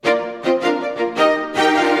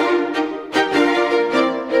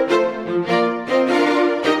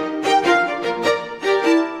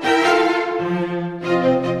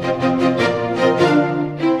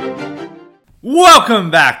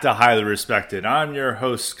Welcome back to Highly Respected. I'm your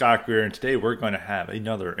host, Scott Greer, and today we're going to have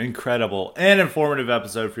another incredible and informative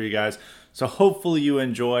episode for you guys. So hopefully you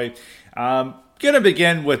enjoy. I'm going to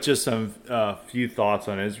begin with just some few thoughts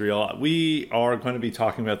on Israel. We are going to be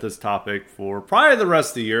talking about this topic for probably the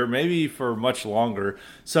rest of the year, maybe for much longer.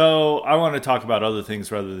 So I want to talk about other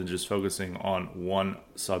things rather than just focusing on one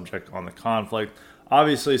subject on the conflict.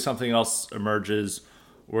 Obviously, something else emerges.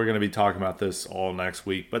 We're going to be talking about this all next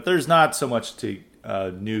week, but there's not so much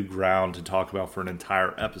new ground to talk about for an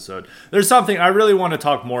entire episode. There's something I really want to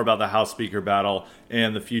talk more about: the House Speaker battle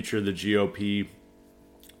and the future of the GOP.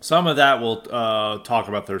 Some of that we'll talk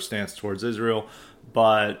about their stance towards Israel,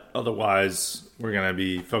 but otherwise we're going to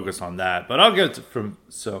be focused on that. But I'll get from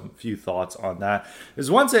some few thoughts on that. Is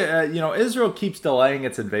once Israel keeps delaying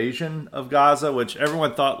its invasion of Gaza, which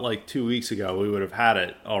everyone thought like 2 weeks ago we would have had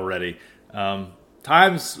it already.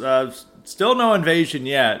 Still no invasion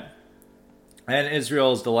yet, and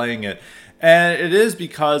Israel is delaying it. And it is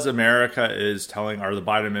because America is the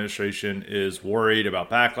Biden administration is worried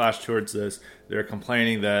about backlash towards this. They're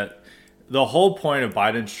complaining that the whole point of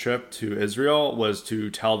Biden's trip to Israel was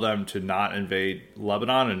to tell them to not invade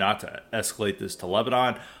Lebanon and not to escalate this to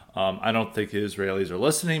Lebanon. I don't think the Israelis are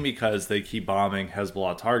listening because they keep bombing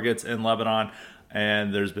Hezbollah targets in Lebanon,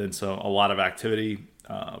 and there's been a lot of activity.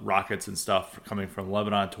 Rockets and stuff coming from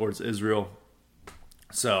Lebanon towards Israel.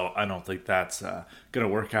 So I don't think that's going to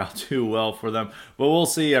work out too well for them. But we'll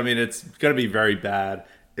see. I mean, it's going to be very bad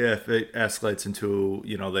if it escalates into,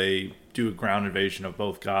 they do a ground invasion of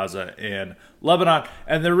both Gaza and Lebanon.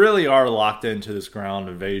 And they really are locked into this ground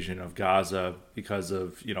invasion of Gaza because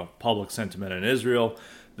of, public sentiment in Israel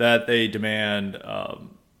that they demand,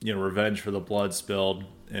 revenge for the blood spilled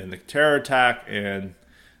in the terror attack, and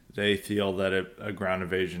they feel that a ground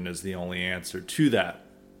invasion is the only answer to that.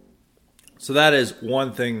 So that is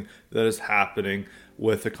one thing that is happening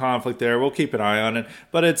with the conflict there. We'll keep an eye on it,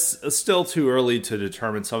 but it's still too early to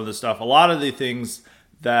determine some of the stuff. A lot of the things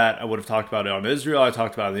that I would have talked about on Israel, I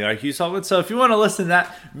talked about in the IQ supplements. So if you want to listen to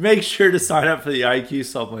that, make sure to sign up for the IQ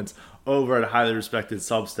supplements over at Highly Respected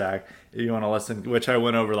Substack. If you want to listen, which I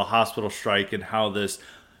went over the hospital strike and how this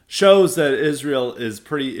shows that Israel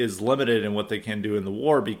is limited in what they can do in the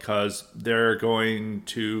war because they're going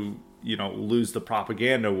to lose the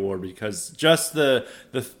propaganda war because just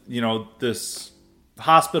this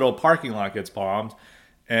hospital parking lot gets bombed,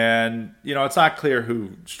 and it's not clear who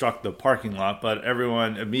struck the parking lot, but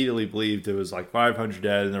everyone immediately believed it was like 500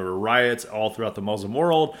 dead, and there were riots all throughout the Muslim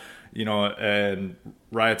world, and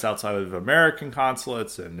riots outside of American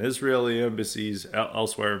consulates and Israeli embassies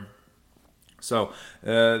elsewhere. So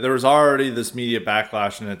there was already this media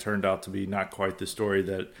backlash, and it turned out to be not quite the story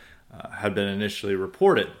that had been initially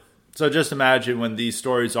reported. So just imagine when these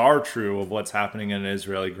stories are true of what's happening in an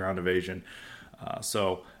Israeli ground invasion.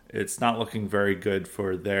 So it's not looking very good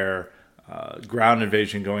for their ground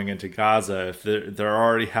invasion going into Gaza if they're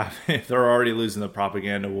already losing the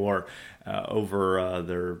propaganda war over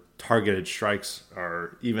their targeted strikes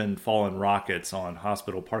or even fallen rockets on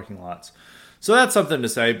hospital parking lots. So that's something to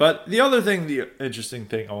say. But the interesting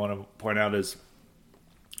thing I want to point out is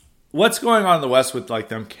what's going on in the West with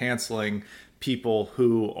them canceling people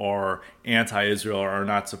who are anti-Israel or are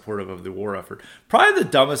not supportive of the war effort. Probably the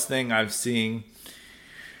dumbest thing I've seen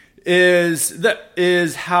is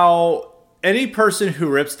how any person who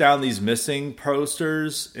rips down these missing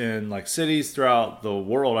posters in cities throughout the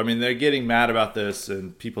world, I mean, they're getting mad about this,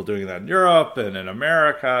 and people doing that in Europe and in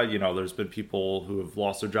America. There's been people who have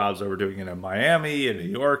lost their jobs over doing it in Miami and New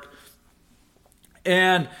York.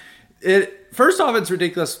 And first off, it's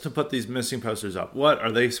ridiculous to put these missing posters up. What,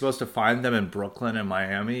 are they supposed to find them in Brooklyn and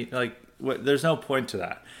Miami? There's no point to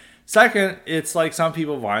that. Second, it's some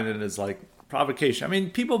people find it as provocation. I mean,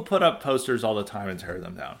 people put up posters all the time and tear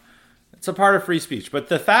them down. It's a part of free speech. But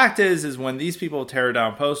the fact is when these people tear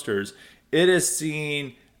down posters, it is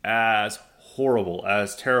seen as horrible,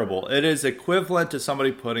 as terrible. It is equivalent to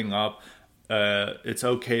somebody putting up it's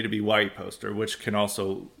okay to be white poster, which can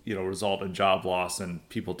also, result in job loss and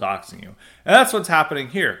people doxing you. And that's what's happening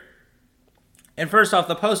here. And first off,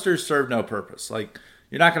 the posters serve no purpose.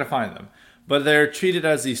 You're not going to find them. But they're treated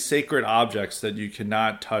as these sacred objects that you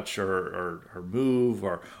cannot touch or move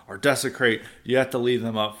or desecrate. You have to leave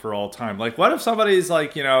them up for all time. What if somebody's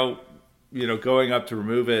going up to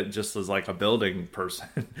remove it just as a building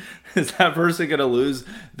person? Is that person going to lose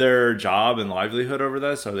their job and livelihood over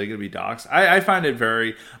this? Are they going to be doxxed? I find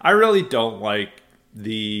it I really don't like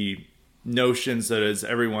the notions that is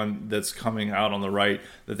everyone that's coming out on the right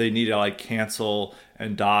that they need to cancel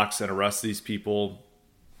and dox and arrest these people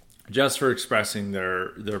just for expressing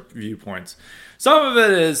their viewpoints. Some of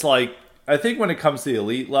it is I think when it comes to the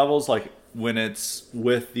elite levels, like when it's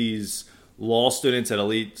with these law students at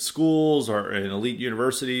elite schools or in elite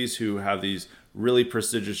universities who have these really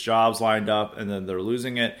prestigious jobs lined up and then they're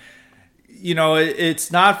losing it,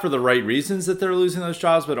 it's not for the right reasons that they're losing those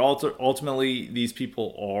jobs, but ultimately these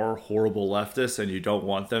people are horrible leftists and you don't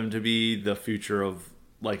want them to be the future of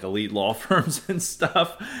like elite law firms and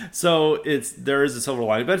stuff. So there is a silver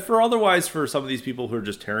lining, but for some of these people who are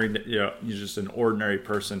just tearing, you're just an ordinary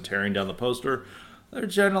person tearing down the poster, they're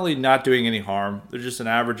generally not doing any harm. They're just an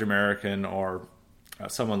average American or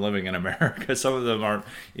someone living in America. Some of them aren't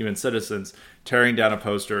even citizens tearing down a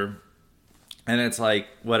poster. And it's like,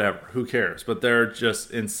 whatever, who cares? But they're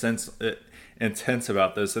just intense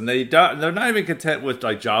about this. And they're not even content with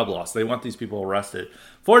like job loss. They want these people arrested.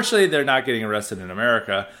 Fortunately, they're not getting arrested in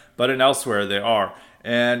America, but in elsewhere they are.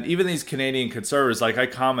 And even these Canadian conservatives, like I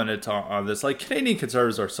commented on this, like Canadian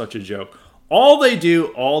conservatives are such a joke. All they do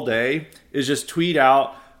all day is just tweet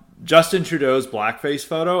out Justin Trudeau's blackface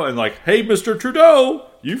photo and like, hey, Mr. Trudeau,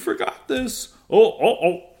 you forgot this.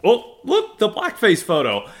 Oh, look, the blackface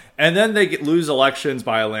photo. And then they lose elections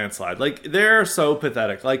by a landslide. Like, they're so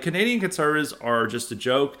pathetic. Like, Canadian conservatives are just a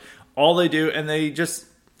joke. All they do, and they just,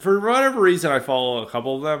 for whatever reason, I follow a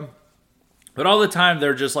couple of them. But all the time,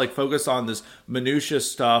 they're just, like, focused on this minutiae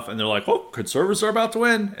stuff. And they're like, oh, conservatives are about to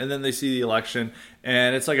win. And then they see the election.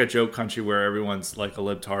 And it's like a joke country where everyone's like a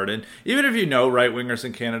libtard. And even if you know right-wingers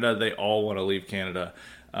in Canada, they all want to leave Canada.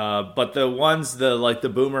 But the ones,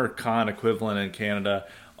 the boomer con equivalent in Canada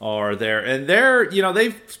are there. And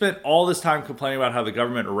they've spent all this time complaining about how the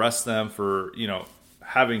government arrests them for,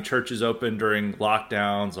 having churches open during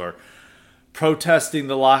lockdowns or protesting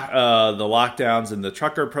the lockdowns and the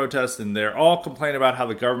trucker protests. And they're all complaining about how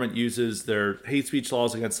the government uses their hate speech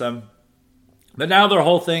laws against them. But now their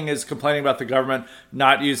whole thing is complaining about the government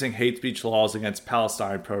not using hate speech laws against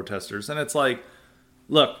Palestine protesters. And it's like,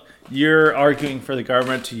 look, you're arguing for the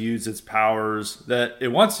government to use its powers that it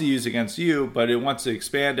wants to use against you, but it wants to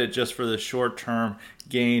expand it just for the short-term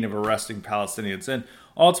gain of arresting Palestinians. And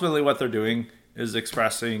ultimately what they're doing is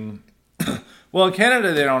expressing... well, in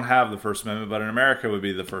Canada, they don't have the First Amendment, but in America it would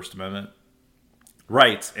be the First Amendment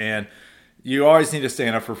rights. And you always need to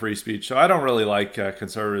stand up for free speech. So I don't really like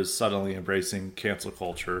conservatives suddenly embracing cancel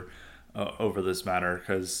culture over this matter.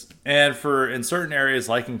 And in certain areas,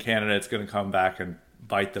 like in Canada, it's going to come back and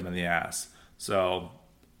bite them in the ass. So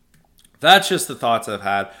that's just the thoughts I've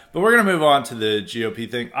had. But we're going to move on to the GOP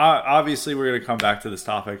thing. Obviously, we're going to come back to this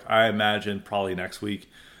topic, I imagine, probably next week.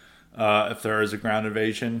 If there is a ground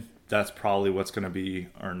invasion, that's probably what's going to be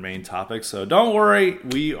our main topic. So don't worry,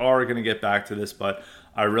 we are going to get back to this, but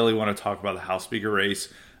I really want to talk about the House Speaker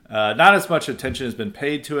race. Not as much attention has been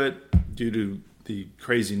paid to it due to the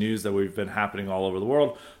crazy news that we've been happening all over the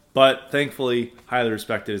world, but thankfully, highly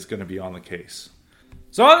respected is going to be on the case.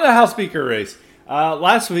 So on the House Speaker race,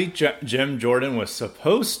 last week Jim Jordan was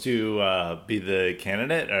supposed to be the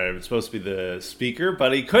candidate, or supposed to be the speaker,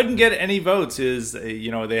 but he couldn't get any votes.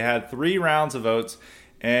 They had 3 rounds of votes,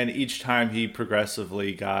 and each time he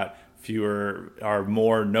progressively got fewer or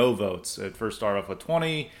more no votes. It first started off with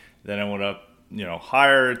 20, then it went up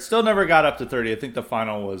higher. It still never got up to 30. I think the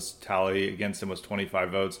final tally against him was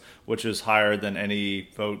 25 votes, which is higher than any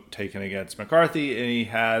vote taken against McCarthy. And he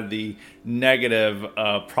had the negative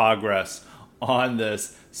progress on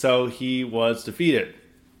this. So he was defeated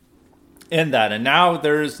in that. And now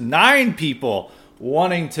there's 9 people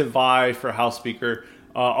wanting to vie for House Speaker.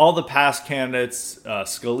 All the past candidates,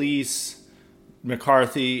 Scalise,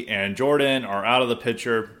 McCarthy, and Jordan are out of the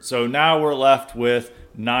picture. So now we're left with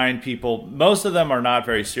 9 people. Most of them are not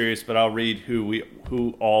very serious, but I'll read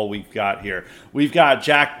who all we've got here. We've got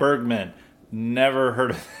Jack Bergman. Never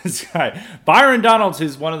heard of this guy. Byron Donalds,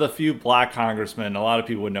 who's one of the few black congressmen. A lot of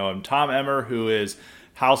people would know him. Tom Emmer, who is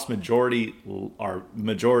House Majority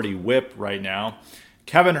Whip right now.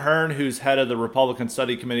 Kevin Hern, who's head of the Republican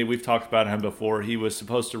Study Committee. We've talked about him before. He was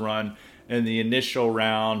supposed to run in the initial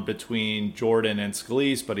round between Jordan and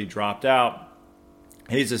Scalise, but he dropped out.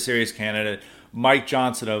 He's a serious candidate. Mike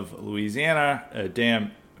Johnson of Louisiana,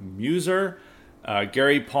 Dan Muser,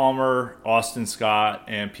 Gary Palmer, Austin Scott,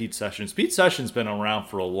 and Pete Sessions. Pete Sessions been around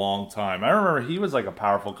for a long time. I remember he was like a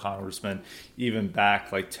powerful congressman even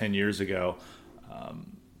back like 10 years ago.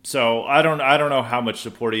 So I don't know how much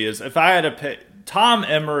support he is. If I had to pick, Tom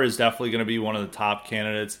Emmer is definitely going to be one of the top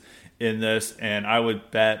candidates in this, and I would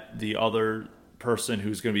bet the other person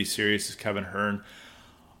who's going to be serious is Kevin Hern.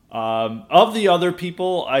 Of the other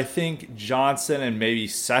people, I think Johnson and maybe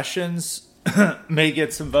Sessions may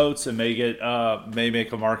get some votes and may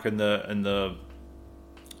make a mark in the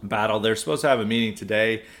battle. They're supposed to have a meeting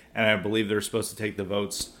today, and I believe they're supposed to take the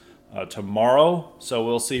votes tomorrow. So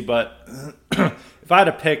we'll see. But if I had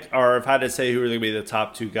to pick, or if I had to say who are going to be the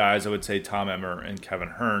top two guys, I would say Tom Emmer and Kevin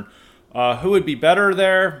Hearn. Who would be better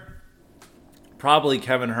there? Probably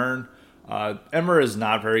Kevin Hearn. Emmer is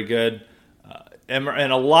not very good. Emmer,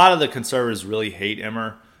 and a lot of the conservatives really hate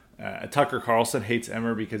Emmer. Tucker Carlson hates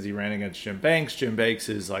Emmer because he ran against Jim Banks. Jim Banks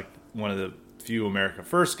is like one of the few America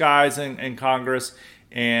First guys in Congress.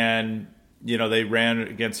 And, you know, they ran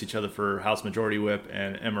against each other for House Majority Whip,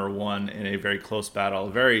 and Emmer won in a very close battle,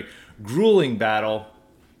 a very grueling battle.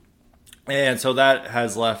 And so that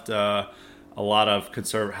has left a lot of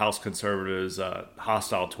House conservatives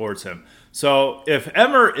hostile towards him. So if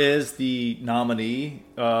Emmer is the nominee,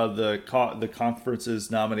 the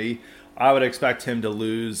conference's nominee, I would expect him to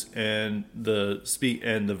lose in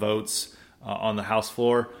the votes on the House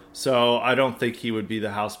floor. So I don't think he would be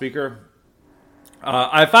the House Speaker.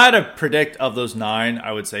 If I had to predict of those 9,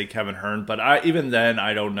 I would say Kevin Hearn. But even then,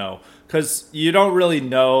 I don't know. Because you don't really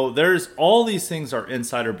know. There's all these things are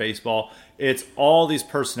insider baseball. It's all these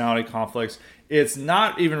personality conflicts. It's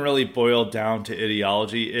not even really boiled down to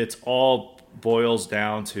ideology. It's all boils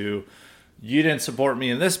down to, you didn't support me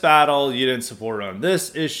in this battle. You didn't support on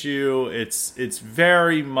this issue. It's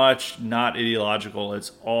very much not ideological.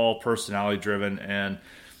 It's all personality driven. And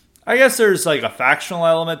I guess there's like a factional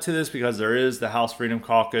element to this because there is the House Freedom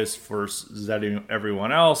Caucus versus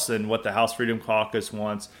everyone else. And what the House Freedom Caucus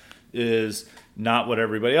wants is not what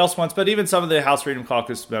everybody else wants. But even some of the House Freedom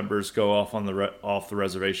Caucus members go off on off the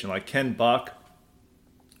reservation. Like Ken Buck,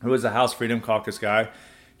 who was a House Freedom Caucus guy,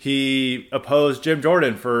 he opposed Jim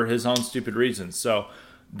Jordan for his own stupid reasons. So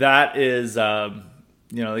that is,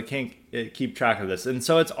 they can't keep track of this. And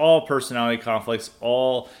so it's all personality conflicts,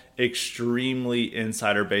 all extremely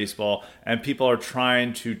insider baseball. And people are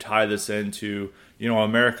trying to tie this into,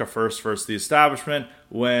 America First versus the establishment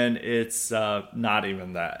when it's not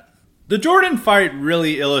even that. The Jordan fight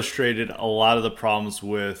really illustrated a lot of the problems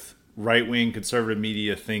with right-wing conservative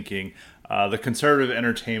media thinking, the conservative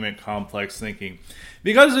entertainment complex thinking.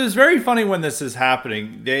 Because it was very funny when this is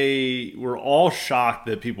happening. They were all shocked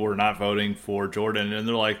that people were not voting for Jordan. And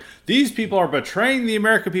they're like, these people are betraying the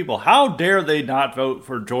American people. How dare they not vote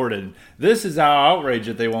for Jordan? This is how outraged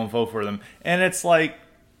that they won't vote for them. And it's like,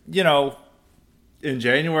 in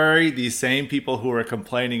January, these same people who were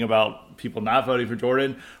complaining about people not voting for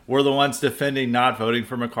Jordan were the ones defending not voting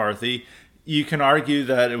for McCarthy. You can argue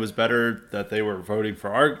that it was better that they were voting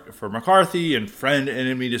for McCarthy and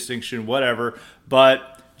friend-enemy distinction, whatever.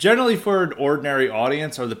 But generally for an ordinary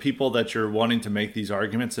audience or the people that you're wanting to make these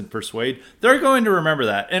arguments and persuade, they're going to remember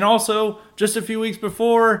that. And also, just a few weeks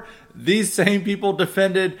before, these same people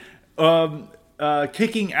defended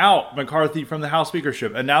kicking out McCarthy from the House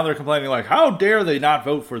speakership. And now they're complaining like, how dare they not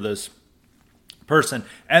vote for this person?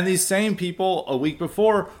 And these same people a week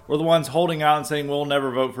before were the ones holding out and saying we'll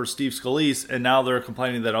never vote for Steve Scalise, and now they're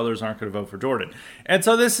complaining that others aren't going to vote for Jordan. And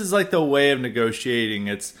so this is like the way of negotiating.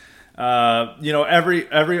 It's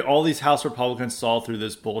all these House Republicans saw through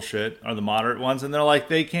this bullshit are the moderate ones, and they're like,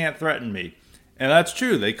 they can't threaten me. And that's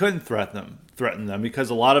true, they couldn't threaten them because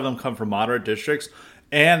a lot of them come from moderate districts.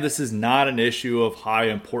 And this is not an issue of high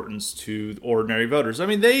importance to ordinary voters. I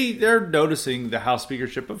mean, they're noticing the House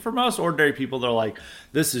speakership, but for most ordinary people, they're like,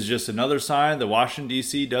 this is just another sign that Washington,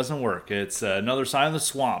 D.C. doesn't work. It's another sign of the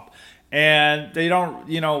swamp. And they don't,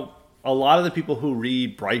 a lot of the people who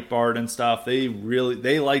read Breitbart and stuff, they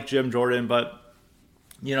like Jim Jordan, but,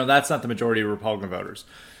 that's not the majority of Republican voters.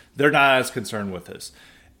 They're not as concerned with this.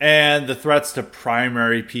 And the threats to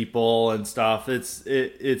primary people and stuff, that's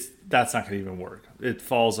not going to even work. It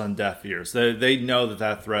falls on deaf ears. They know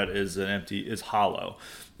that threat is hollow.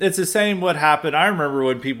 It's the same what happened. I remember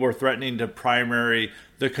when people were threatening to primary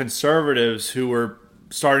the conservatives who were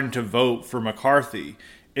starting to vote for McCarthy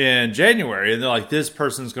in January, and they're like, this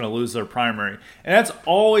person's going to lose their primary. And that's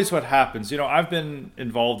always what happens. I've been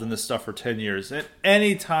involved in this stuff for 10 years. And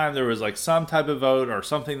anytime there was like some type of vote or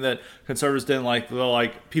something that conservatives didn't like, they're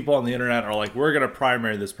like, people on the internet are like, we're going to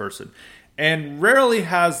primary this person. And rarely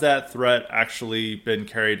has that threat actually been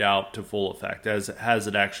carried out to full effect, has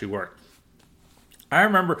it actually worked. I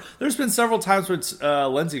remember there's been several times where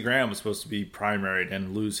Lindsey Graham was supposed to be primaried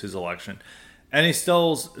and lose his election, and he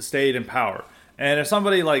still stayed in power. And if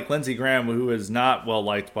somebody like Lindsey Graham, who is not well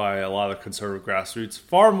liked by a lot of conservative grassroots,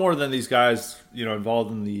 far more than these guys, involved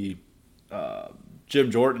in the Jim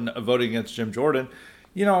Jordan voting against Jim Jordan,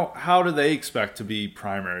 how do they expect to be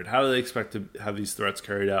primaried? How do they expect to have these threats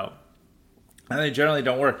carried out? And they generally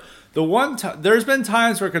don't work. There's been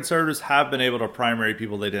times where conservatives have been able to primary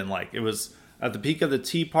people they didn't like. It was at the peak of the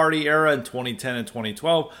Tea Party era in 2010 and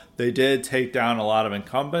 2012. They did take down a lot of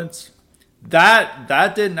incumbents.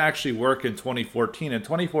 That didn't actually work in 2014. In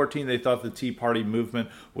 2014, they thought the Tea Party movement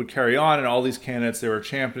would carry on, and all these candidates they were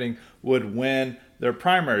championing would win their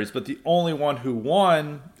primaries. But the only one who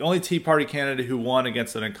won, the only Tea Party candidate who won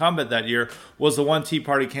against an incumbent that year was the one Tea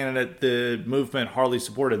Party candidate the movement hardly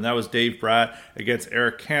supported, and that was Dave Bratt against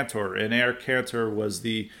Eric Cantor. And Eric Cantor was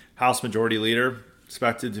the House Majority Leader,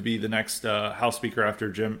 expected to be the next House Speaker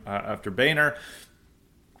after Boehner.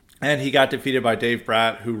 And he got defeated by Dave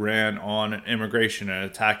Bratt, who ran on immigration and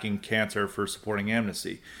attacking Cantor for supporting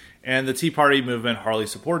amnesty. And the Tea Party movement hardly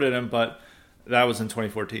supported him, but that was in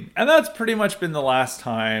 2014. And that's pretty much been the last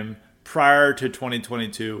time prior to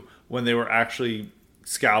 2022 when they were actually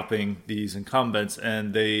scalping these incumbents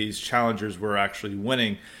and these challengers were actually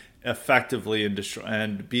winning effectively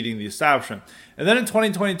and beating the establishment. And then in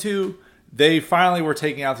 2022, they finally were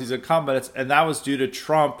taking out these incumbents, and that was due to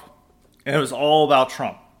Trump. And it was all about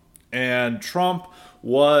Trump. And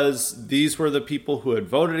these were the people who had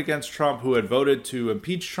voted against Trump, who had voted to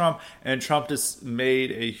impeach Trump, and Trump just made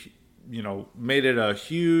it a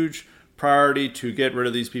huge priority to get rid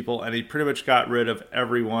of these people, and he pretty much got rid of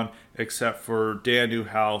everyone except for Dan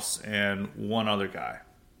Newhouse and one other guy.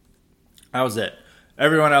 That was it.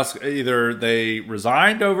 Everyone else, either they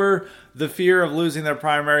resigned over the fear of losing their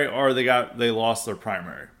primary, or they lost their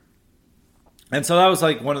primary. And so that was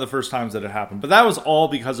like one of the first times that it happened. But that was all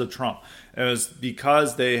because of Trump. It was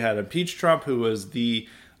because they had impeached Trump, who was the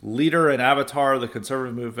leader and avatar of the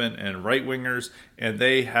conservative movement and right-wingers, and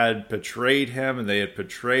they had betrayed him, and they had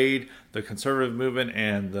betrayed the conservative movement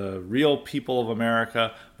and the real people of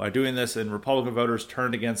America by doing this, and Republican voters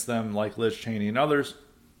turned against them like Liz Cheney and others.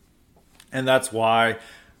 And that's why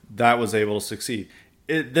that was able to succeed.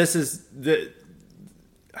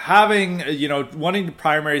 Wanting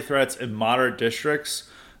primary threats in moderate districts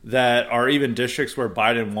that are even districts where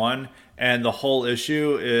Biden won, and the whole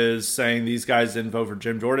issue is saying these guys didn't vote for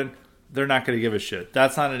Jim Jordan, they're not going to give a shit.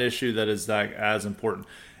 That's not an issue that is that as important.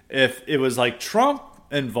 If it was like Trump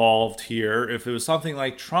involved here, if it was something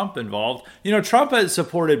like Trump involved, Trump has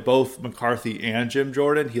supported both McCarthy and Jim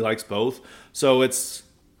Jordan. He likes both. So it's,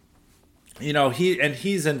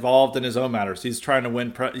 he's involved in his own matters. He's trying to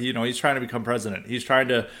win, he's trying to become president. He's trying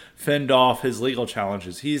to fend off his legal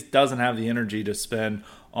challenges. He doesn't have the energy to spend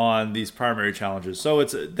on these primary challenges. So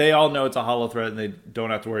they all know it's a hollow threat and they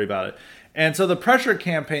don't have to worry about it. And so the pressure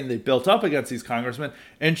campaign they built up against these congressmen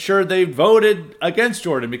ensured they voted against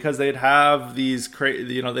Jordan, because they'd have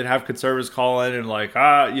they'd have conservatives call in and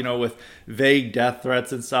with vague death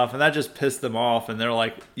threats and stuff. And that just pissed them off. And they're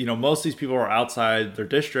like, most of these people are outside their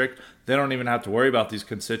district. They don't even have to worry about these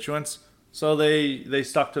constituents. So they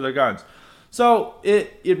stuck to their guns. So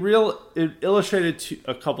it illustrated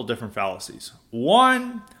a couple different fallacies.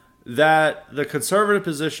 One, that the conservative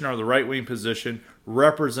position or the right-wing position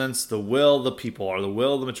represents the will of the people, or the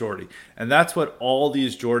will of the majority. And that's what all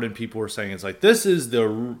these Jordan people were saying. It's like, this is the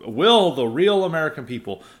will of the real American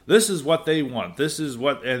people. This is what they want.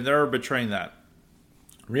 And they're betraying that.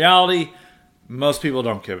 Reality, most people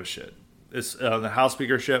don't give a shit. It's the House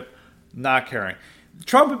speakership, not caring.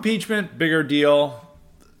 Trump impeachment, bigger deal.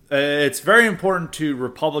 It's very important to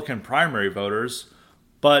Republican primary voters,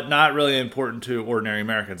 but not really important to ordinary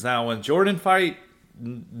Americans. Now, when Jordan fight,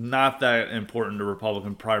 not that important to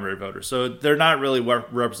Republican primary voters. So they're not really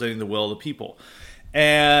representing the will of the people.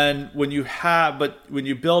 And when you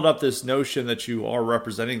build up this notion that you are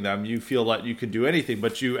representing them, you feel like you can do anything,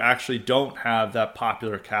 but you actually don't have that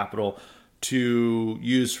popular capital to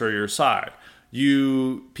use for your side.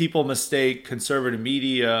 People mistake conservative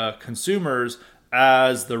media consumers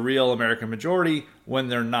as the real American majority when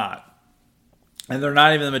they're not. And they're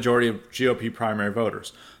not even the majority of GOP primary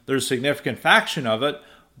voters. There's a significant faction of it,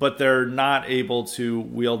 but they're not able to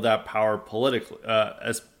wield that power politically,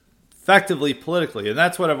 as effectively politically. And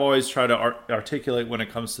that's what I've always tried to articulate when it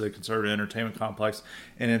comes to the conservative entertainment complex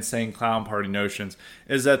and insane clown party notions,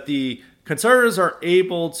 is that the conservatives are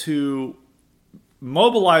able to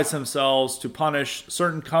mobilize themselves to punish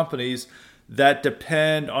certain companies that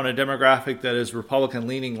depend on a demographic that is Republican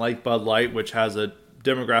leaning, like Bud Light, which has a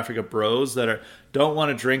demographic of bros that don't want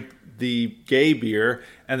to drink the gay beer,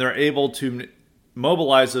 and they're able to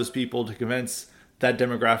mobilize those people to convince that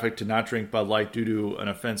demographic to not drink Bud Light due to an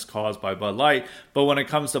offense caused by Bud Light. But when it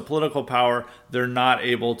comes to political power, they're not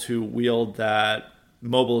able to wield that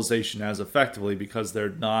mobilization as effectively, because they're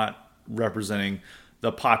not representing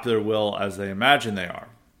the popular will as they imagine they are.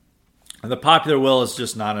 And the popular will is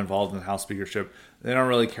just not involved in the House speakership. They don't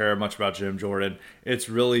really care much about Jim Jordan. It's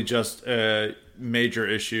really just a major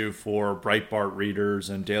issue for Breitbart readers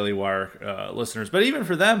and Daily Wire listeners. But even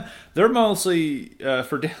for them, they're mostly,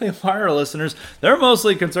 for Daily Wire listeners, they're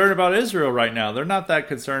mostly concerned about Israel right now. They're not that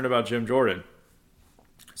concerned about Jim Jordan.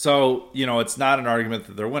 So, it's not an argument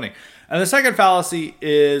that they're winning. And the second fallacy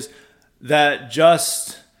is that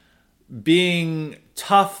just being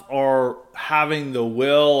tough or having the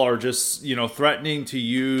will or just, threatening to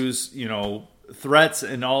use, threats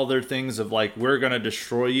and all their things of like, we're going to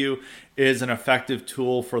destroy you is an effective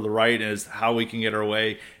tool for the right, is how we can get our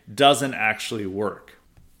way, doesn't actually work.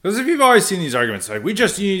 Because if you've always seen these arguments, like, we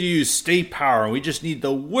just need to use state power and we just need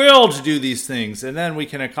the will to do these things and then we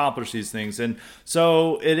can accomplish these things. And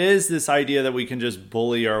so it is this idea that we can just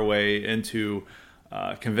bully our way into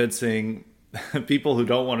convincing people who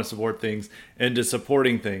don't want to support things into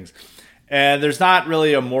supporting things. And there's not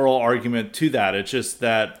really a moral argument to that. It's just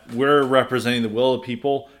that we're representing the will of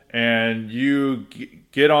people and you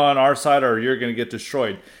get on our side or you're going to get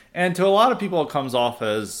destroyed. And to a lot of people, it comes off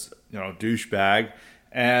as, douchebag.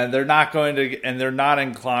 And they're not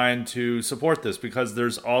inclined to support this because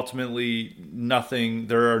there's ultimately nothing,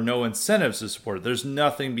 there are no incentives to support it. There's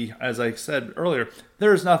nothing, as I said earlier,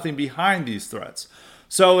 there's nothing behind these threats.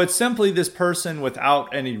 So it's simply this person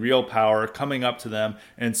without any real power coming up to them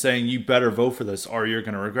and saying, you better vote for this or you're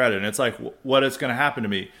going to regret it. And it's like, what is going to happen to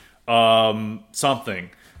me? Something.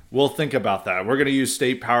 We'll think about that. We're going to use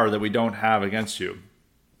state power that we don't have against you.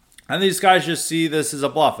 And these guys just see this as a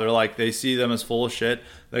bluff. They see them as full of shit.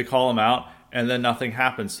 They call them out and then nothing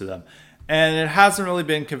happens to them. And it hasn't really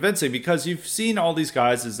been convincing because you've seen all these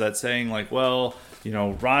guys is that saying like, well,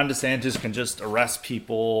 Ron DeSantis can just arrest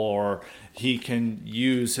people or he can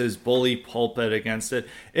use his bully pulpit against it.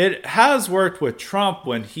 It has worked with Trump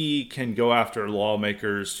when he can go after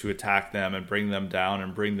lawmakers to attack them and bring them down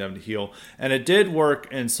and bring them to heel. And it did work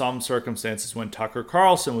in some circumstances when Tucker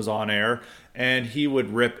Carlson was on air and he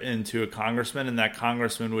would rip into a congressman and that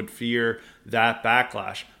congressman would fear that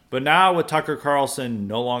backlash. But now with Tucker Carlson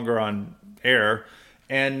no longer on air,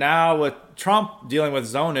 and now with Trump dealing with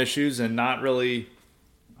his own issues and not really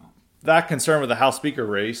that concerned with the House Speaker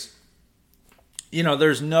race,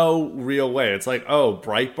 there's no real way. It's like, oh,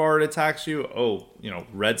 Breitbart attacks you. Oh,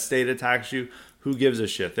 Red State attacks you. Who gives a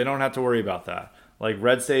shit? They don't have to worry about that. Like,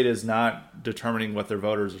 Red State is not determining what their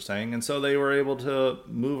voters are saying, and so they were able to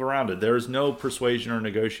move around it. There is no persuasion or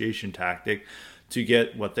negotiation tactic to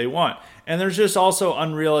get what they want. And there's just also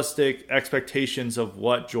unrealistic expectations of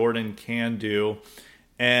what Jordan can do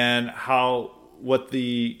and what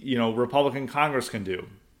the Republican Congress can do.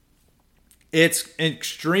 It's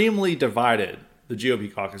extremely divided, the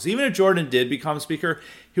GOP caucus. Even if Jordan did become speaker,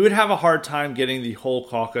 he would have a hard time getting the whole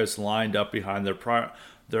caucus lined up behind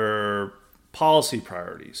their policy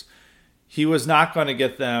priorities. He was not going to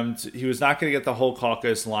get the whole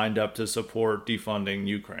caucus lined up to support defunding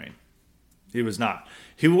Ukraine. He was not.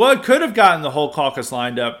 He could have gotten the whole caucus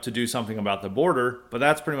lined up to do something about the border, but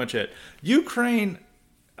that's pretty much it. Ukraine,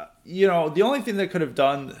 the only thing they could have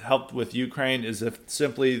helped with Ukraine is if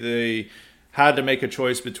simply they had to make a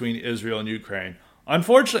choice between Israel and Ukraine.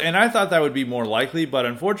 Unfortunately, and I thought that would be more likely, but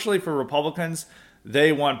unfortunately for Republicans,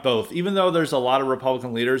 they want both. Even though there's a lot of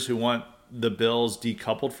Republican leaders who want the bills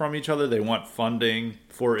decoupled from each other, they want funding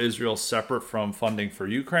for Israel separate from funding for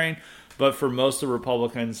Ukraine. But for most of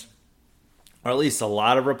Republicans, or at least a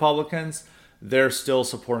lot of Republicans, they're still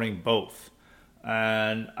supporting both.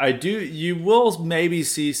 And you will maybe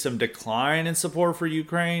see some decline in support for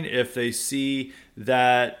Ukraine if they see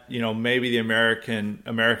that, maybe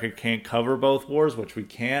America can't cover both wars, which we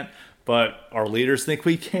can't, but our leaders think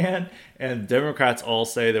we can. And Democrats all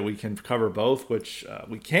say that we can cover both, which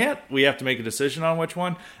we can't. We have to make a decision on which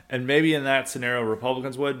one. And maybe in that scenario,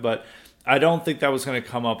 Republicans would, but I don't think that was going to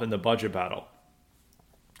come up in the budget battle.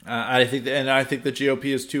 I think the GOP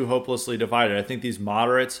is too hopelessly divided. I think these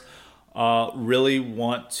moderates really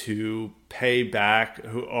want to pay back,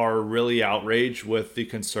 who are really outraged with the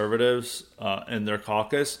conservatives in their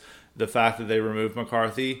caucus, the fact that they removed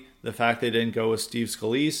McCarthy, the fact they didn't go with Steve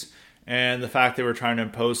Scalise, and the fact they were trying to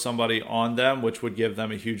impose somebody on them, which would give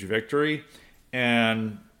them a huge victory.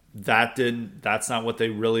 And that's not what they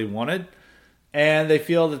really wanted. And they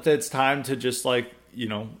feel that it's time to just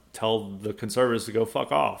tell the conservatives to go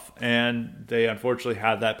fuck off. And they unfortunately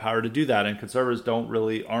have that power to do that. And conservatives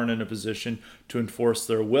aren't in a position to enforce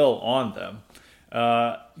their will on them.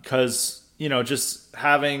 Because, just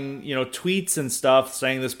having, tweets and stuff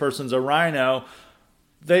saying this person's a rhino,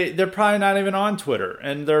 they're probably not even on Twitter.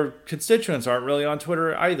 And their constituents aren't really on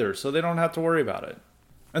Twitter either. So they don't have to worry about it.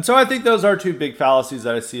 And so I think those are two big fallacies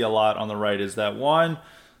that I see a lot on the right, is that one,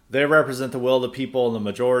 they represent the will of the people in the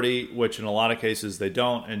majority, which in a lot of cases they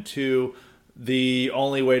don't. And two, the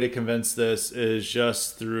only way to convince this is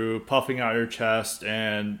just through puffing out your chest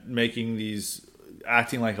and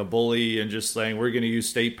acting like a bully and just saying we're going to use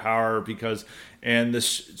state power because, and the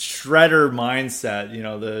Shredder mindset,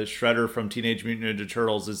 the Shredder from Teenage Mutant Ninja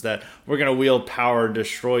Turtles, is that we're going to wield power and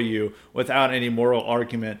destroy you without any moral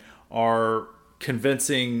argument. Our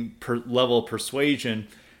convincing level of persuasion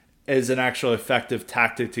is an actual effective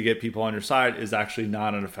tactic to get people on your side is actually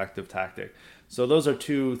not an effective tactic. So those are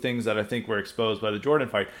two things that I think were exposed by the Jordan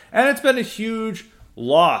fight. And it's been a huge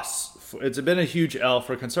loss. It's been a huge L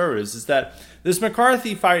for conservatives, is that this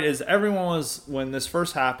McCarthy fight when this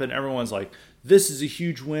first happened, everyone's like, this is a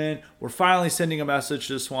huge win. We're finally sending a message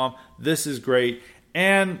to the swamp. This is great.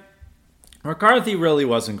 And McCarthy really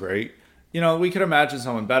wasn't great. We could imagine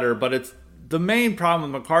someone better, but the main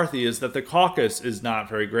problem with McCarthy is that the caucus is not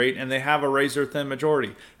very great and they have a razor-thin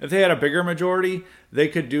majority. If they had a bigger majority, they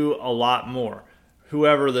could do a lot more,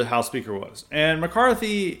 whoever the House Speaker was. And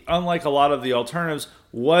McCarthy, unlike a lot of the alternatives,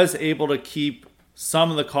 was able to keep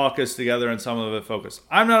some of the caucus together and some of it focused.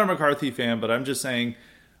 I'm not a McCarthy fan, but I'm just saying,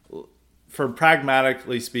 for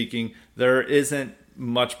pragmatically speaking, there isn't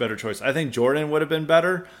much better choice. I think Jordan would have been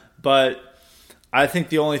better, but I think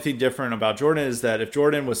the only thing different about Jordan is that if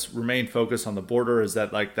Jordan remained focused on the border, is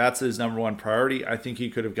that that's his number one priority. I think he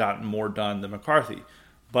could have gotten more done than McCarthy.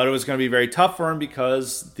 But it was going to be very tough for him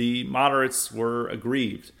because the moderates were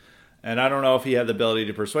aggrieved. And I don't know if he had the ability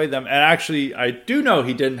to persuade them. And actually, I do know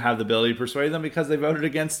he didn't have the ability to persuade them because they voted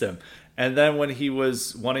against him. And then when he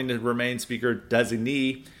was wanting to remain Speaker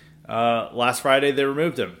designee, last Friday they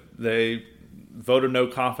removed him. They voted no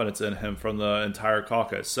confidence in him from the entire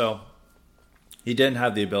caucus. So he didn't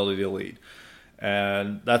have the ability to lead.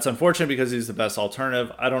 And that's unfortunate because he's the best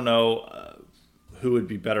alternative. I don't know who would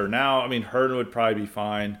be better now. I mean, Hern would probably be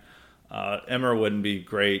fine. Emmer wouldn't be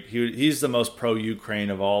great. He's the most pro-Ukraine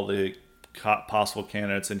of all the possible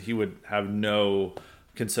candidates, and he would have no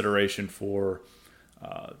consideration for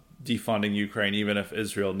defunding Ukraine, even if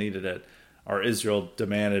Israel needed it, or Israel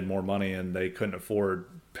demanded more money and they couldn't afford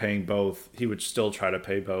paying both. He would still try to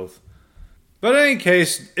pay both. But in any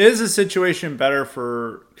case, is the situation better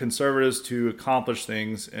for conservatives to accomplish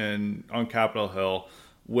things on Capitol Hill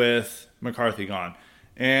with McCarthy gone?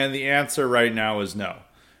 And the answer right now is no.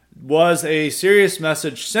 Was a serious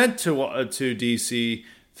message sent to D.C.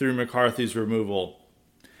 through McCarthy's removal?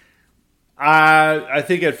 I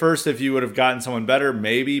think at first, if you would have gotten someone better,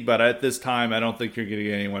 maybe. But at this time, I don't think you're going to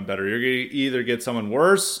get anyone better. You're going to either get someone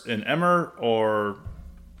worse in Emmer, or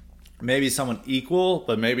maybe someone equal,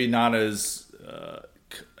 but maybe not as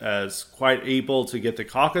quite able to get the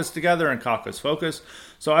caucus together and caucus focus.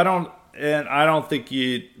 So I don't think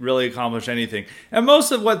you really accomplish anything. And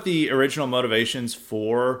most of what the original motivations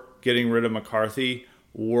for getting rid of McCarthy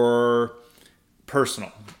were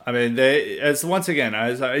personal. I mean, as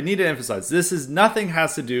I need to emphasize, this is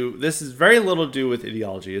very little to do with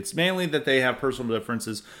ideology. It's mainly that they have personal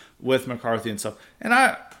differences with McCarthy and stuff.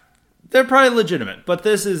 And they're probably legitimate, but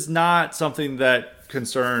this is not something that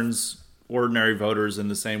concerns ordinary voters in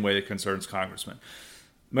the same way it concerns congressmen.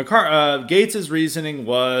 Gates' reasoning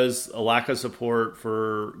was a lack of support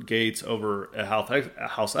for Gates over a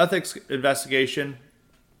House ethics investigation,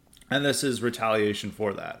 and this is retaliation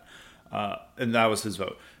for that. And that was his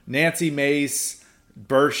vote. Nancy Mace,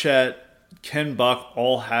 Burchett, Ken Buck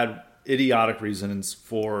all had idiotic reasons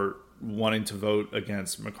for wanting to vote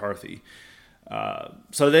against McCarthy.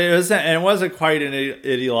 So it wasn't quite an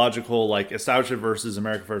ideological, like, establishment versus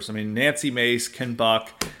America First. I mean, Nancy Mace, Ken Buck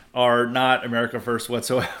are not America First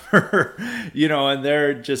whatsoever, and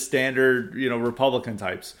they're just standard, Republican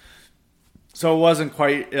types. So it wasn't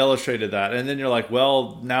quite illustrated that. And then you're like,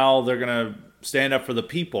 well, now they're going to stand up for the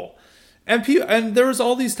people. And there was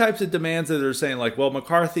all these types of demands that they're saying, like, well,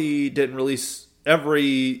 McCarthy didn't release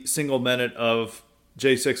every single minute of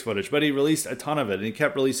J6 footage, but he released a ton of it, and he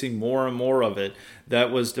kept releasing more and more of it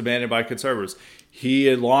that was demanded by conservatives. He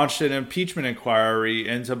had launched an impeachment inquiry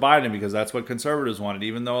into Biden because that's what conservatives wanted,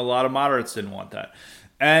 even though a lot of moderates didn't want that.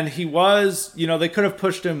 And he was, they could have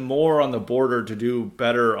pushed him more on the border to do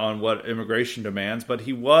better on what immigration demands, but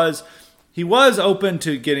he was open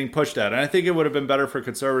to getting pushed at. And I think it would have been better for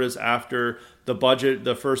conservatives after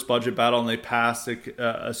the first budget battle, and they passed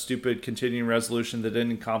a stupid continuing resolution that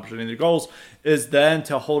didn't accomplish any of their goals, is then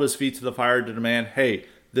to hold his feet to the fire to demand, hey,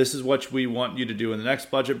 this is what we want you to do in the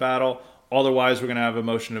next budget battle. Otherwise, we're going to have a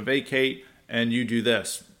motion to vacate, and you do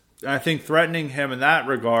this. And I think threatening him in that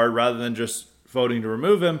regard, rather than just voting to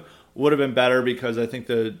remove him, would have been better, because I think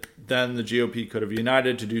that then the GOP could have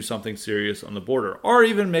united to do something serious on the border, or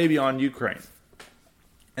even maybe on Ukraine.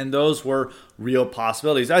 And those were real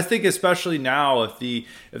possibilities. I think, especially now, if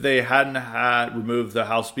they hadn't had removed the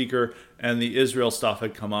House Speaker and the Israel stuff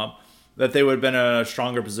had come up, that they would have been in a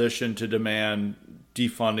stronger position to demand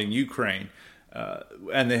defunding Ukraine,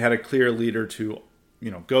 and they had a clear leader to,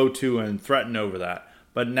 go to and threaten over that.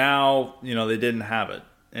 But now, they didn't have it,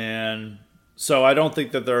 and so I don't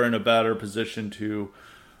think that they're in a better position to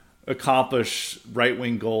accomplish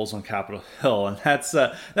right-wing goals on Capitol Hill, and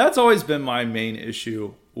that's always been my main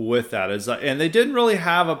issue with that. And they didn't really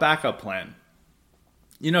have a backup plan.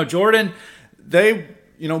 Jordan,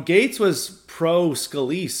 Gates was pro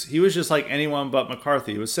Scalise. He was just like anyone but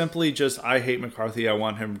McCarthy. It was simply just, I hate McCarthy, I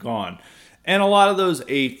want him gone. And a lot of those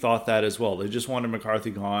 8 thought that as well. They just wanted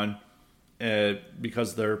McCarthy gone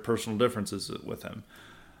because of their personal differences with him.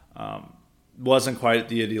 Wasn't quite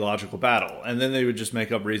the ideological battle. And then they would just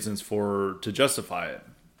make up reasons to justify it.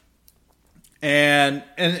 And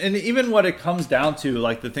even what it comes down to,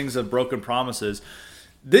 like the things of broken promises,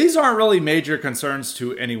 these aren't really major concerns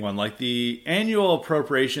to anyone. Like the annual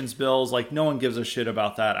appropriations bills, like no one gives a shit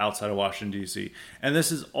about that outside of Washington, D.C. And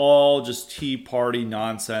this is all just Tea Party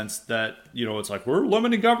nonsense that, it's like, we're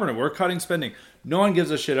limiting government, we're cutting spending. No one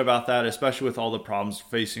gives a shit about that, especially with all the problems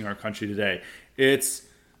facing our country today. It's,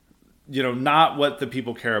 not what the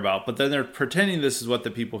people care about. But then they're pretending this is what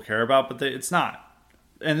the people care about, but it's not.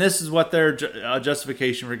 And this is what their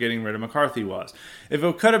justification for getting rid of McCarthy was. If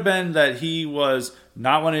it could have been that he was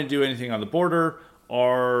not wanting to do anything on the border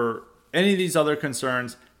or any of these other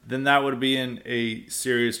concerns, then that would be a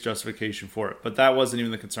serious justification for it. But that wasn't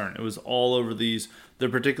even the concern. It was all over the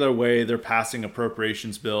particular way they're passing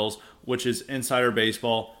appropriations bills, which is insider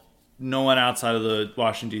baseball. No one outside of the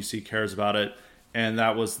Washington, D.C. cares about it. And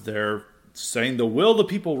that was their saying the will of the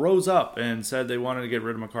people rose up and said they wanted to get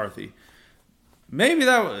rid of McCarthy. Maybe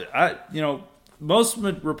most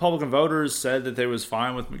Republican voters said that they was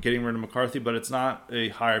fine with getting rid of McCarthy, but it's not a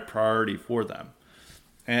high priority for them.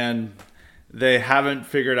 And they haven't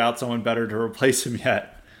figured out someone better to replace him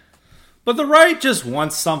yet. But the right just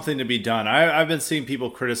wants something to be done. I've been seeing people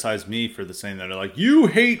criticize me for the saying that. They're like, you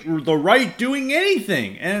hate the right doing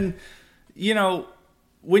anything. And,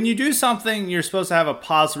 when you do something, you're supposed to have a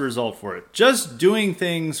positive result for it. Just doing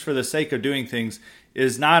things for the sake of doing things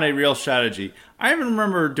is not a real strategy. I even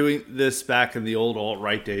remember doing this back in the old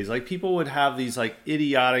alt-right days. Like, people would have these like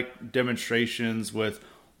idiotic demonstrations with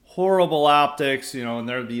horrible optics, and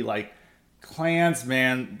there'd be like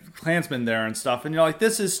Klansmen there and stuff. And you're like,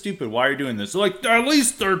 this is stupid. Why are you doing this? They're like, at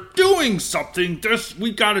least they're doing something.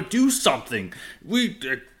 We got to do something.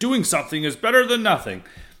 Doing something is better than nothing.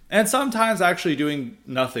 And sometimes actually doing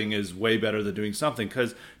nothing is way better than doing something,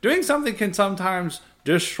 because doing something can sometimes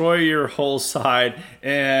destroy your whole side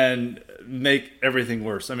and make everything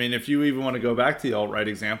worse. I mean, if you even want to go back to the alt-right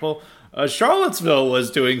example, Charlottesville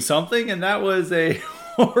was doing something, and that was a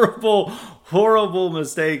horrible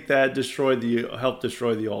mistake that helped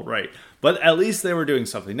destroy the alt-right. But at least they were doing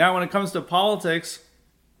something. Now, when it comes to politics,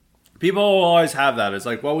 people will always have that. It's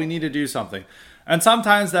like, well, we need to do something. And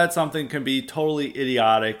sometimes that something can be totally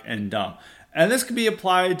idiotic and dumb. And this can be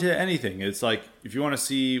applied to anything. It's like, if you want to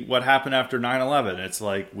see what happened after 9/11, it's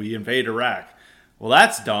like, we invade Iraq. Well,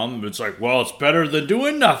 that's dumb. It's like, well, it's better than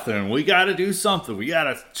doing nothing. We got to do something. We got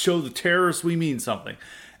to show the terrorists we mean something.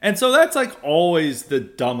 And so that's like always the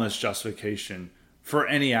dumbest justification for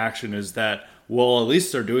any action, is that, well, at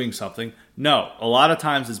least they're doing something. No, a lot of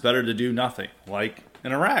times it's better to do nothing. Like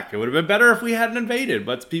in Iraq, it would have been better if we hadn't invaded,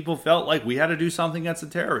 but people felt like we had to do something against the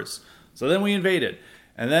terrorists. So then we invaded.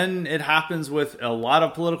 And then it happens with a lot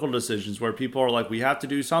of political decisions where people are like, we have to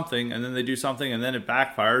do something, and then they do something, and then it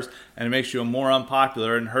backfires, and it makes you more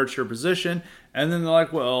unpopular and hurts your position. And then they're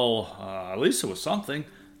like, well, at least it was something.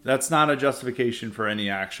 That's not a justification for any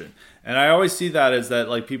action. And I always see that as that,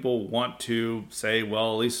 like, people want to say,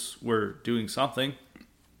 well, at least we're doing something.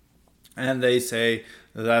 And they say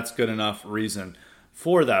that's good enough reason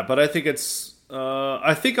for that. But I think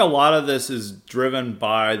I think a lot of this is driven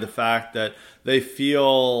by the fact that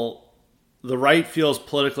the right feels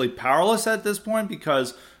politically powerless at this point,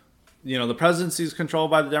 because, the presidency is controlled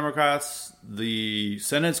by the Democrats, the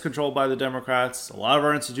Senate's controlled by the Democrats, a lot of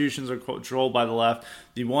our institutions are controlled by the left.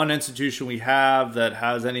 The one institution we have that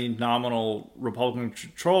has any nominal Republican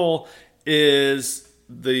control is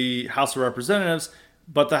the House of Representatives,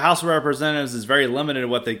 but the House of Representatives is very limited in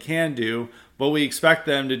what they can do. But we expect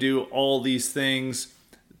them to do all these things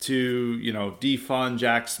to, defund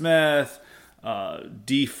Jack Smith,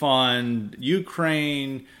 defund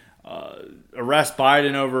Ukraine, arrest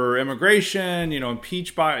Biden over immigration,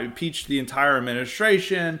 impeach the entire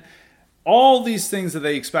administration. all these things that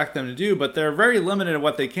they expect them to do, but they're very limited in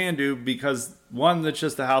what they can do because, one, that's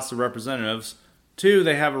just the House of Representatives. Two,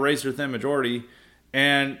 they have a razor-thin majority.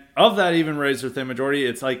 And of that even razor-thin majority,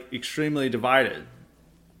 it's like extremely divided.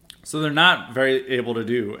 So they're not very able to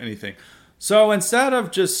do anything. So instead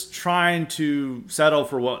of just trying to settle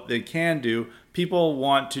for what they can do, people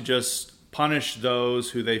want to just punish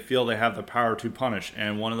those who they feel they have the power to punish.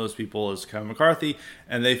 And one of those people is Kevin McCarthy.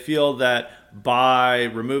 And they feel that by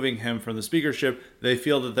removing him from the speakership, they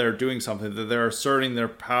feel that they're doing something, that they're asserting their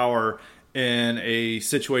power in a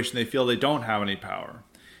situation they feel they don't have any power.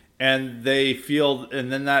 And they feel,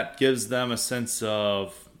 and then that gives them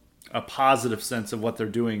a positive sense of what they're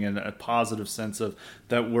doing and a positive sense of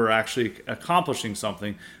that we're actually accomplishing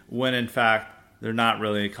something when in fact they're not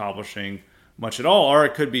really accomplishing much at all, or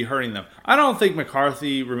it could be hurting them. I don't think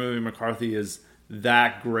removing McCarthy is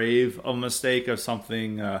that grave of a mistake of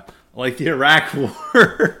something like the Iraq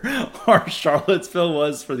War or Charlottesville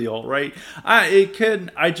was for the alt-right.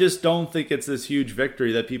 I just don't think it's this huge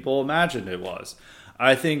victory that people imagined it was.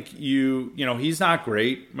 I think he's not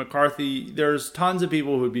great. McCarthy, there's tons of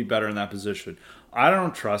people who would be better in that position. I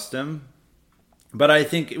don't trust him. But I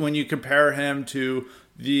think when you compare him to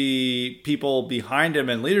the people behind him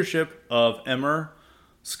in leadership of Emmer,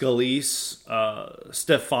 Scalise,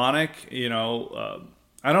 Stefanik,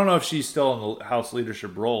 I don't know if she's still in the House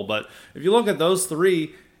leadership role, but if you look at those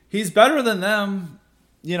three, he's better than them.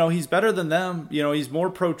 He's better than them. He's more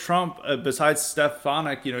pro-Trump. Besides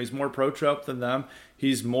Stefanik, he's more pro-Trump than them.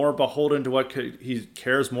 He's more beholden to he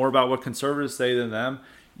cares more about what conservatives say than them.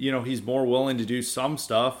 He's more willing to do some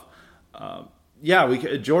stuff.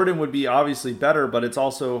 Jordan would be obviously better, but it's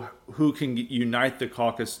also who can unite the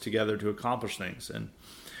caucus together to accomplish things. And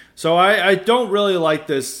so I don't really like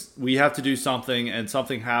this. We have to do something, and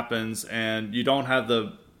something happens, and you don't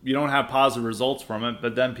have positive results from it.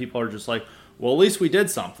 But then people are just like, well, at least we did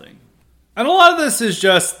something. And a lot of this is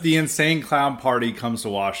just the insane clown party comes to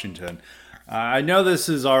Washington. I know this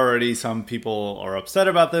is already, some people are upset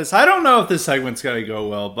about this. I don't know if this segment's going to go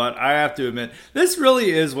well, but I have to admit, this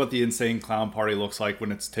really is what the insane clown party looks like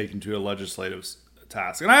when it's taken to a legislative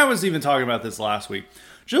task. And I was even talking about this last week.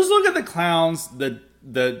 Just look at the clowns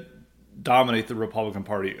that dominate the Republican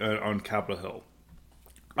Party on Capitol Hill.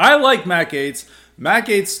 I like Matt Gaetz. Matt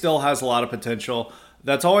Gaetz still has a lot of potential.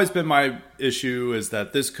 That's always been my issue, is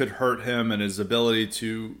that this could hurt him and his ability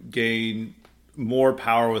to gain more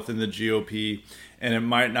power within the GOP, and it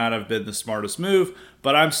might not have been the smartest move,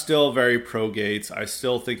 but I'm still very pro Gaetz. I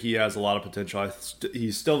still think he has a lot of potential.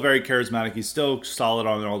 He's still very charismatic. He's still solid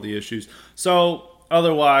on all the issues. So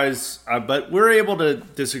otherwise, but we're able to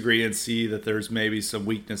disagree and see that there's maybe some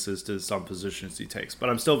weaknesses to some positions he takes, but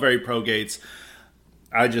I'm still very pro Gaetz.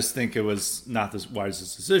 I just think it was not the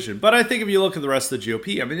wisest decision. But I think if you look at the rest of the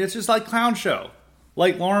GOP, it's just like clown show.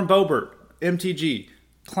 Like Lauren Boebert, MTG,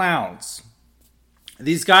 clowns.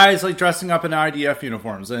 These guys like dressing up in IDF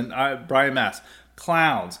uniforms, and Brian Mast,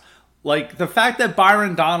 clowns. Like the fact that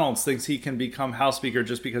Byron Donalds thinks he can become House Speaker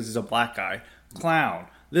just because he's a black guy, clown.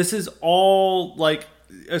 This is all like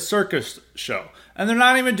a circus show. And they're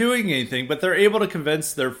not even doing anything, but they're able to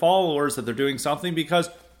convince their followers that they're doing something because,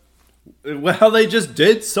 well, they just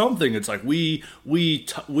did something. It's like we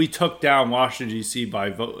took down Washington D.C. by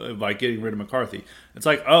getting rid of McCarthy. It's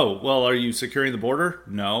like, oh, well, are you securing the border?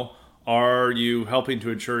 No. Are you helping to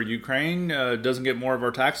ensure Ukraine doesn't get more of our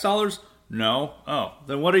tax dollars? No. Oh,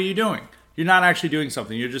 then what are you doing? You're not actually doing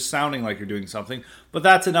something. You're just sounding like you're doing something. But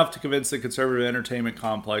that's enough to convince the conservative entertainment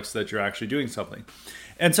complex that you're actually doing something.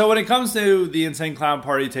 And so when it comes to the insane clown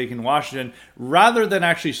party taking Washington, rather than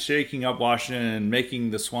actually shaking up Washington and making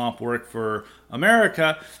the swamp work for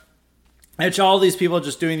America, it's all these people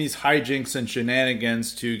just doing these hijinks and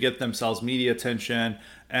shenanigans to get themselves media attention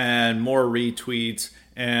and more retweets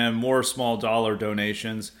and more small dollar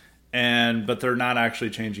donations, but they're not actually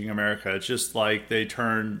changing America. It's just like they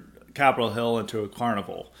turned Capitol Hill into a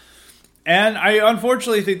carnival. And I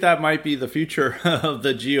unfortunately think that might be the future of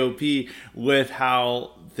the GOP with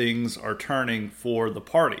how things are turning for the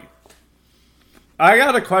party. I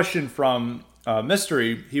got a question from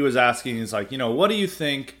Mystery. He was asking, he's like, what do you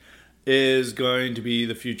think is going to be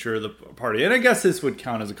the future of the party? And I guess this would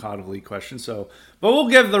count as a Connolly question. But we'll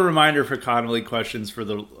give the reminder for Connolly questions for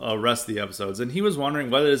the rest of the episodes. And he was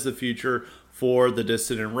wondering what is the future for the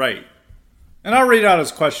dissident right. And I'll read out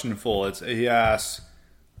his question in full. He asks,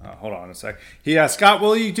 hold on a sec. He asked, Scott,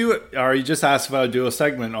 will you do it? Or he just asked if I would do a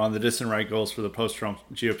segment on the dissident right goals for the post-Trump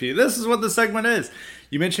GOP. This is what the segment is.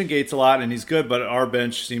 You mentioned Gaetz a lot, and he's good, but our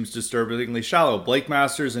bench seems disturbingly shallow. Blake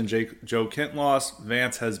Masters and Joe Kent lost.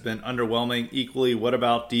 Vance has been underwhelming equally. What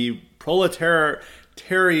about the proletariat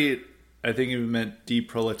I think he meant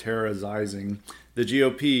deproletarianizing the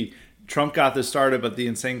GOP. Trump got this started, but the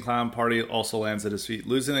insane clown party also lands at his feet.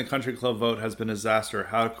 Losing the country club vote has been a disaster.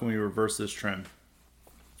 How can we reverse this trend?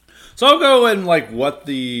 So I'll go in like what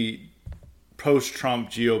the post-Trump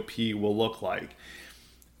GOP will look like.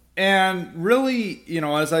 And really,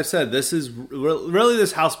 as I said, this is really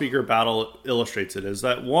this House Speaker battle illustrates it, is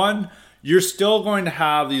that one, you're still going to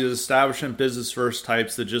have these establishment business first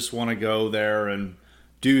types that just want to go there and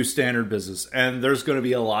do standard business. And there's going to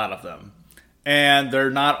be a lot of them. And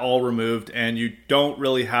they're not all removed, and you don't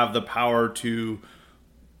really have the power to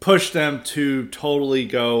push them to totally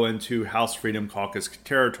go into House Freedom Caucus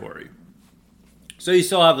territory. So you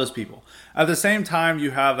still have those people. At the same time,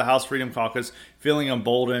 you have the House Freedom Caucus feeling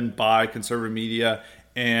emboldened by conservative media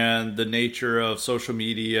and the nature of social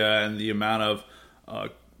media and the amount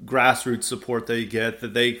of grassroots support they get,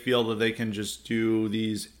 that they feel that they can just do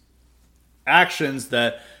these actions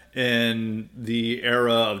that in the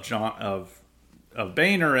era of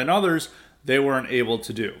Boehner and others, they weren't able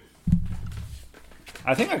to do.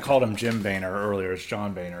 I think I called him Jim Boehner earlier. It's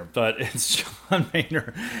John Boehner, but it's John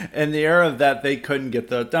Boehner. In the era that they couldn't get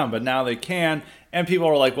that done, but now they can. And people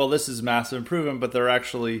are like, well, this is massive improvement, but they're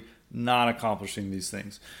actually not accomplishing these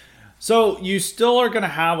things. So you still are going to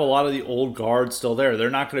have a lot of the old guard still there. They're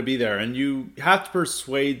not going to be there. And you have to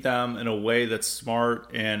persuade them in a way that's smart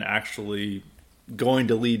and actually going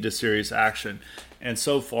to lead to serious action. And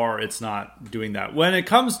so far, it's not doing that. When it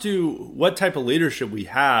comes to what type of leadership we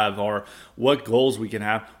have or what goals we can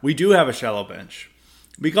have, we do have a shallow bench.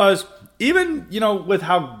 Because even, with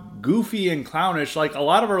how goofy and clownish, like a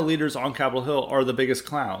lot of our leaders on Capitol Hill are the biggest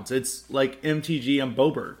clowns. It's like MTG and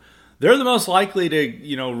Boebert. They're the most likely to,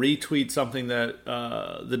 retweet something that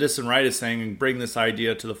the distant right is saying and bring this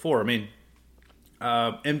idea to the fore. I mean,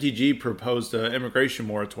 MTG proposed an immigration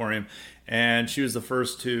moratorium, and she was the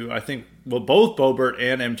first to, I think, both Boebert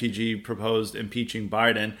and MTG proposed impeaching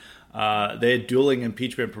Biden. They had dueling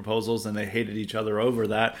impeachment proposals, and they hated each other over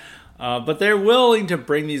that. But they're willing to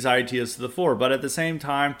bring these ideas to the fore. But at the same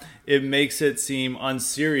time, it makes it seem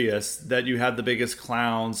unserious that you have the biggest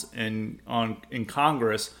clowns in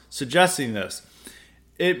Congress suggesting this.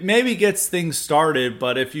 It maybe gets things started,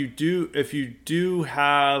 but if you do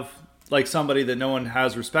have like somebody that no one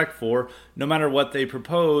has respect for, no matter what they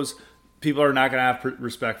propose, people are not going to have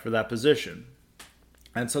respect for that position.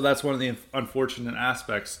 And so that's one of the unfortunate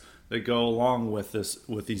aspects that go along with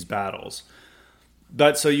these battles.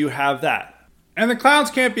 But so you have that. And the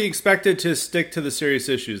clowns can't be expected to stick to the serious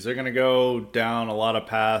issues. They're going to go down a lot of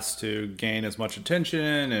paths to gain as much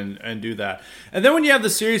attention and do that. And then when you have the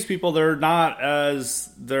serious people, they're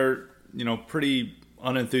pretty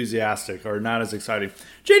unenthusiastic or not as exciting.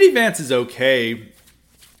 J.D. Vance is okay.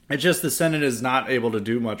 It's just the Senate is not able to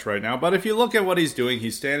do much right now. But if you look at what he's doing,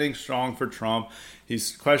 he's standing strong for Trump.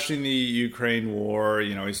 He's questioning the Ukraine war.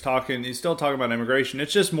 He's still talking about immigration.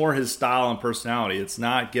 It's just more his style and personality. It's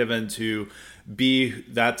not given to be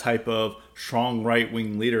that type of strong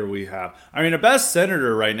right-wing leader we have. I mean, the best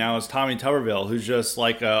senator right now is Tommy Tuberville, who's just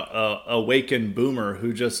like a awakened boomer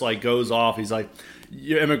who just like goes off. He's like,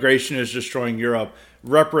 immigration is destroying Europe.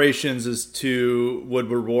 Reparations would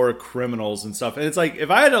reward criminals and stuff. And it's like, if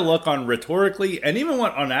I had to look on rhetorically and even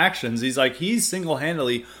on actions, he's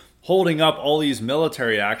single-handedly holding up all these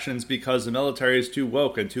military actions because the military is too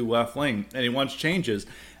woke and too left-wing, and he wants changes.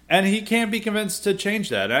 And he can't be convinced to change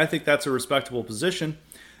that. And I think that's a respectable position.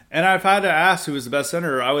 And if I had to ask who was the best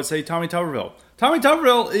senator, I would say Tommy Tuberville. Tommy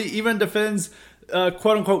Tuberville even defends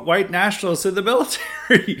quote-unquote white nationalists in the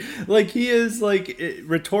military. Like, he is,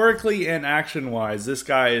 rhetorically and action-wise, this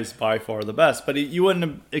guy is by far the best. But you wouldn't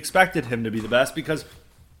have expected him to be the best because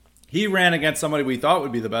he ran against somebody we thought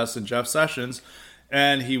would be the best in Jeff Sessions,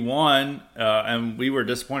 and he won, and we were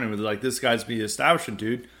disappointed with, this guy's be establishment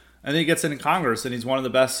dude. And then he gets into Congress, and he's one of the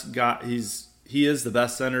best guys. He is the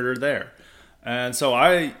best senator there. And so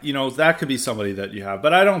that could be somebody that you have.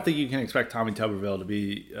 But I don't think you can expect Tommy Tuberville to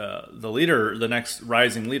be the leader, the next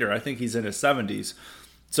rising leader. I think he's in his 70s.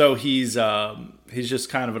 So he's just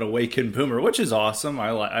kind of an awakened boomer, which is awesome.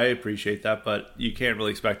 I appreciate that. But you can't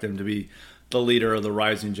really expect him to be the leader of the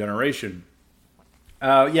rising generation.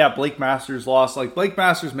 Blake Masters lost. Blake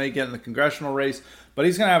Masters may get in the congressional race, but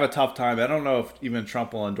he's going to have a tough time. I don't know if even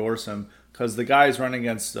Trump will endorse him because the guy's running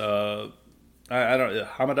against Hamada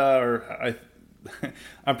or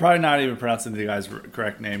I'm probably not even pronouncing the guy's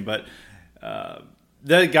correct name, but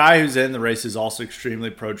the guy who's in the race is also extremely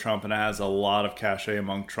pro-Trump and has a lot of cachet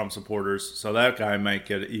among Trump supporters. So that guy might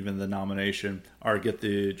get even the nomination or get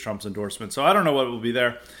the Trump's endorsement. So I don't know what will be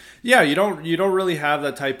there. Yeah, you don't really have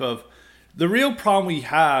that type of. The real problem we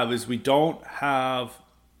have is we don't have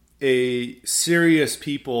a serious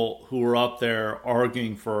people who are up there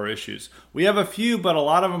arguing for our issues. We have a few, but a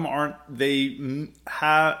lot of them aren't. They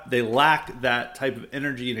lack that type of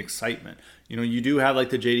energy and excitement. You know, you do have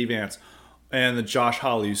like the JD Vance and the Josh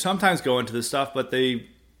Hawley, who sometimes go into this stuff, but they're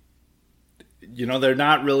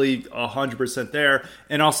not really 100% there.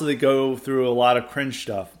 And also they go through a lot of cringe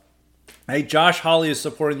stuff. Hey, Josh Hawley is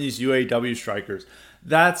supporting these UAW strikers.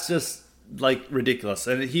 That's just like ridiculous.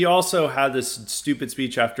 And he also had this stupid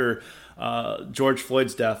speech after George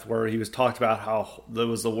Floyd's death, where he was talked about how that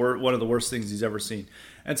was one of the worst things he's ever seen.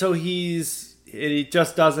 And so he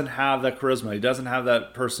just doesn't have that charisma. He doesn't have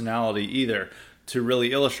that personality either to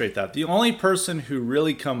really illustrate that. The only person who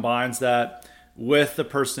really combines that with the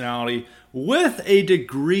personality, with a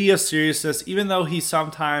degree of seriousness, even though he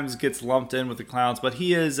sometimes gets lumped in with the clowns, but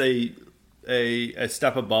he is a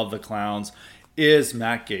step above the clowns, is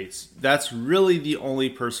Matt Gaetz. That's really the only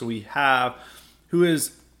person we have who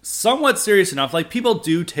is somewhat serious enough. Like, people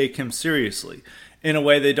do take him seriously in a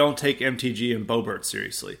way they don't take MTG and Boebert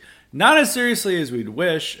seriously. Not as seriously as we'd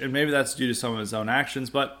wish, and maybe that's due to some of his own actions,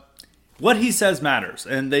 but what he says matters,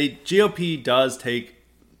 and the GOP does take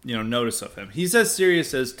notice of him. He's as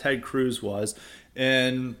serious as Ted Cruz was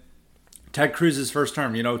in Ted Cruz's first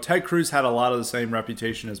term. Ted Cruz had a lot of the same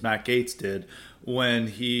reputation as Matt Gaetz did when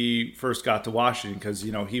he first got to Washington, because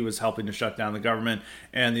he was helping to shut down the government,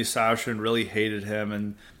 and the establishment really hated him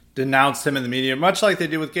and denounced him in the media, much like they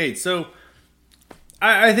did with Gaetz. So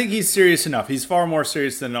I think he's serious enough. He's far more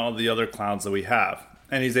serious than all the other clowns that we have.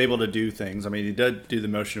 And he's able to do things. I mean, he did do the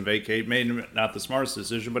motion to vacate. Made not the smartest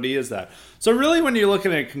decision, but he is that. So really, when you're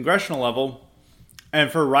looking at a congressional level,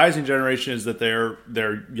 and for rising generation is that they're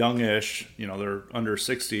youngish, they're under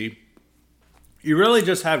 60, you really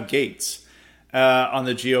just have Gaetz on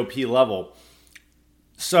the GOP level.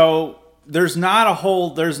 So there's not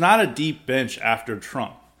a deep bench after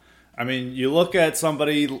Trump. I mean, you look at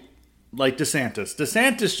somebody like DeSantis.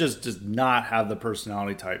 DeSantis just does not have the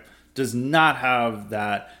personality type. Does not have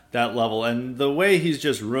that level, and the way he's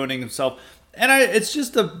just ruining himself, and it's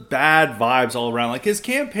just the bad vibes all around. Like, his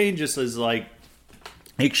campaign just is like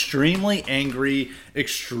extremely angry,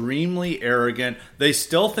 extremely arrogant. They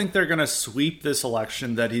still think they're going to sweep this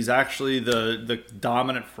election, that he's actually the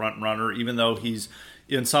dominant front runner, even though he's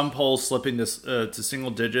in some polls slipping to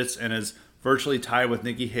single digits and is virtually tied with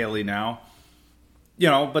Nikki Haley now.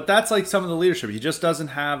 But that's like some of the leadership. He just doesn't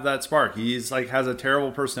have that spark. He's like has a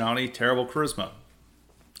terrible personality, terrible charisma.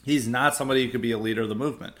 He's not somebody who could be a leader of the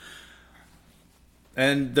movement.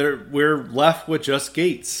 And we're left with just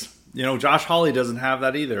Gaetz. Josh Hawley doesn't have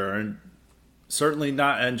that either, and certainly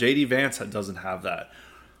not. And JD Vance doesn't have that.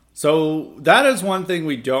 So that is one thing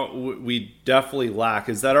we definitely lack,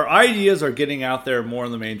 is that our ideas are getting out there more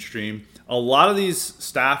in the mainstream. A lot of these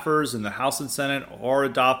staffers in the House and Senate are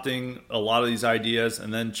adopting a lot of these ideas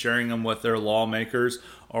and then sharing them with their lawmakers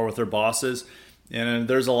or with their bosses. And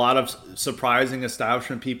there's a lot of surprising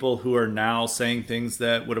establishment people who are now saying things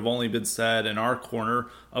that would have only been said in our corner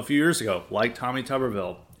a few years ago, like Tommy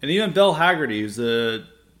Tuberville. And even Bill Hagerty, who's a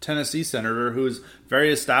Tennessee senator who's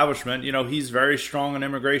very establishment, he's very strong on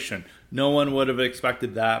immigration. No one would have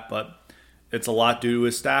expected that, but it's a lot due to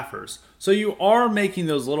his staffers. So you are making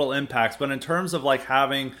those little impacts, but in terms of like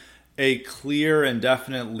having a clear and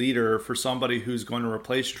definite leader for somebody who's going to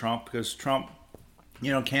replace Trump, because Trump,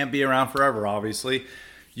 can't be around forever, obviously,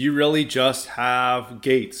 you really just have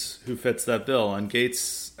Gaetz who fits that bill. And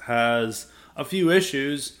Gaetz has a few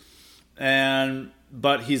issues,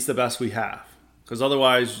 but he's the best we have, because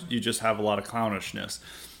otherwise you just have a lot of clownishness.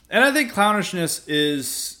 And I think clownishness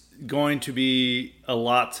is going to be a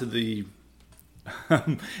lot to the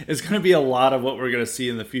it's going to be a lot of what we're going to see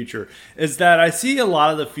in the future. Is that I see a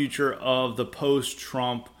lot of the future of the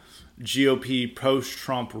post-Trump GOP,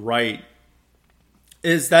 post-Trump right,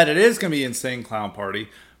 is that it is going to be an insane clown party,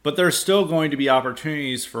 but there's still going to be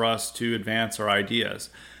opportunities for us to advance our ideas.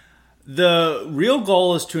 The real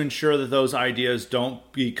goal is to ensure that those ideas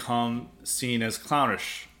don't become seen as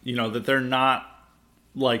clownish, that they're not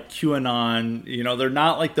like QAnon, they're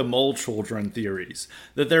not like the mole children theories,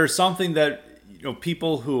 that there's something that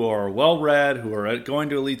people who are well-read, who are going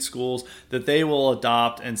to elite schools, that they will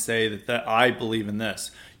adopt and say that I believe in this.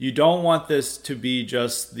 You don't want this to be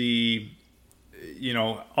just the,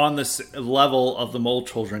 on this level of the mole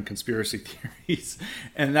children conspiracy theories.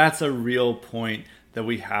 And that's a real point that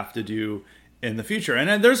we have to do in the future.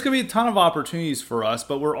 And there's going to be a ton of opportunities for us,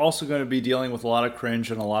 but we're also going to be dealing with a lot of cringe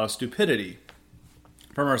and a lot of stupidity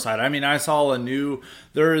from our side. I mean, I saw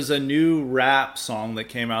there is a new rap song that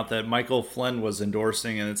came out that Michael Flynn was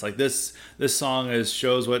endorsing, and it's like this song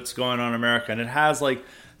shows what's going on in America, and it has like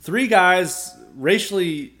three guys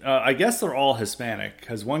racially, I guess they're all Hispanic,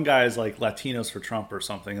 because one guy is like Latinos for Trump or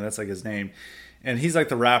something, and that's like his name. And he's like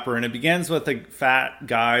the rapper, and it begins with a fat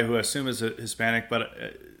guy who I assume is a Hispanic, but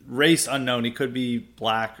race unknown. He could be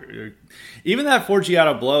black. Even that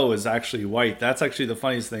Forgiato Blow is actually white. That's actually the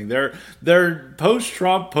funniest thing. They're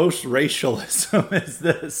post-Trump, post-racialism is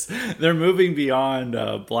this. They're moving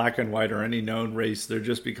beyond black and white or any known race. They're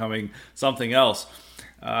just becoming something else.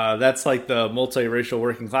 That's like the multiracial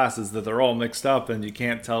working classes, that they're all mixed up and you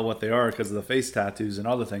can't tell what they are because of the face tattoos and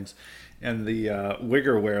other things and the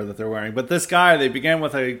wigger wear that they're wearing. But this guy, they began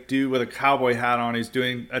with a dude with a cowboy hat on. He's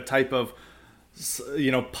doing a type of,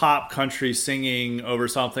 pop country singing over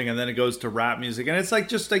something, and then it goes to rap music, and it's like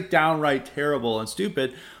just like downright terrible and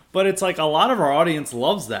stupid. But it's like a lot of our audience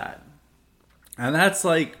loves that. And that's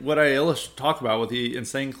like what I talk about with the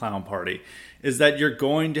Insane Clown Party, is that you're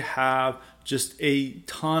going to have just a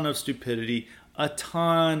ton of stupidity, a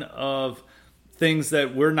ton of things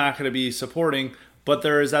that we're not going to be supporting, but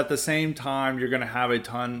there is at the same time, you're going to have a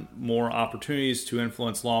ton more opportunities to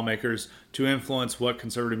influence lawmakers, to influence what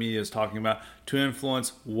conservative media is talking about, to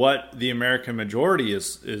influence what the American majority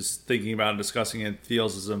is thinking about and discussing and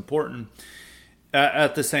feels is important.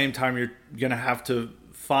 At the same time, you're going to have to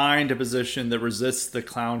find a position that resists the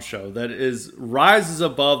clown show, that rises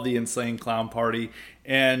above the Insane Clown Party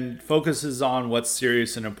and focuses on what's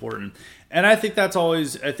serious and important. And I think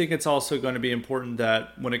it's also going to be important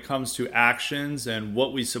that when it comes to actions and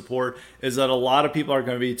what we support, is that a lot of people are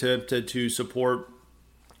going to be tempted to support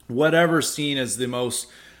whatever's seen as the most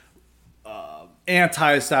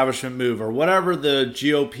anti-establishment move, or whatever the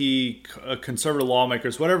GOP conservative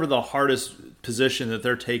lawmakers, whatever the hardest position that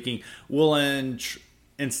they're taking, will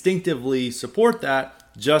instinctively support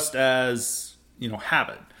that, just as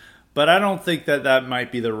habit. But I don't think that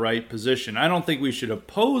might be the right position. I don't think we should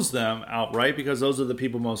oppose them outright, because those are the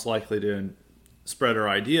people most likely to spread our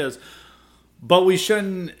ideas. But we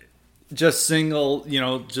shouldn't just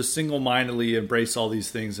single-mindedly embrace all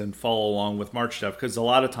these things and follow along with March stuff, because a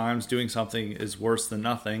lot of times doing something is worse than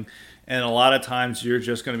nothing, and a lot of times you're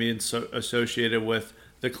just going to be associated with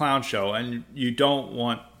the clown show, and you don't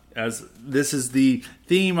want, as this is the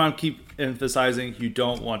theme I keep emphasizing, you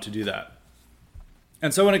don't want to do that.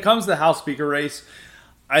 And so when it comes to the House Speaker race,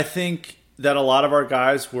 I think that a lot of our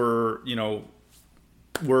guys were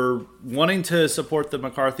wanting to support the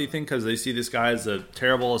McCarthy thing because they see this guy as a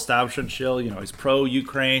terrible establishment shill. He's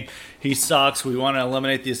pro-Ukraine. He sucks. We want to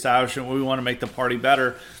eliminate the establishment. We want to make the party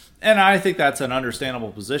better. And I think that's an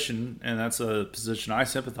understandable position, and that's a position I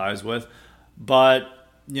sympathize with. But,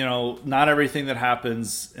 not everything that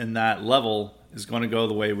happens in that level is going to go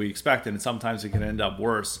the way we expect, and sometimes it can end up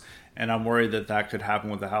worse. And I'm worried that could happen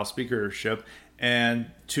with the House speakership. And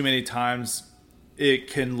too many times it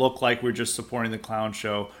can look like we're just supporting the clown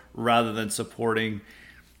show rather than supporting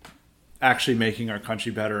actually making our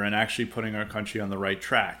country better and actually putting our country on the right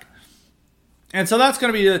track. And so that's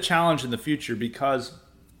going to be a challenge in the future, because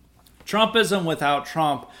Trumpism without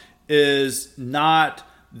Trump is not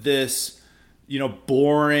this,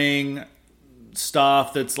 boring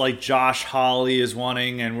stuff that's like Josh Hawley is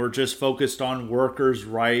wanting, and we're just focused on workers'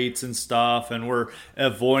 rights and stuff, and we're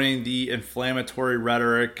avoiding the inflammatory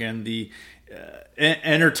rhetoric and the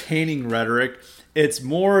entertaining rhetoric. It's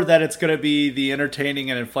more that it's going to be the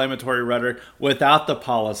entertaining and inflammatory rhetoric without the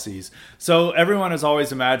policies. So everyone has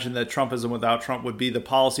always imagined that Trumpism without Trump would be the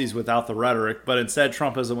policies without the rhetoric, but instead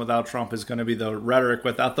Trumpism without Trump is going to be the rhetoric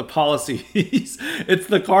without the policies. It's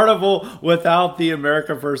the carnival without the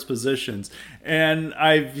America First positions. And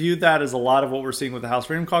I view that as a lot of what we're seeing with the House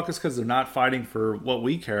Freedom Caucus, because they're not fighting for what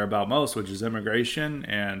we care about most, which is immigration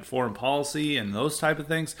and foreign policy and those type of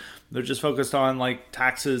things. They're just focused on like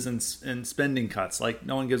taxes and spending cuts. Like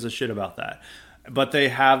no one gives a shit about that. But they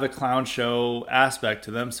have the clown show aspect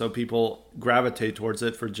to them, so people gravitate towards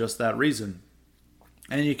it for just that reason.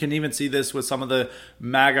 And you can even see this with some of the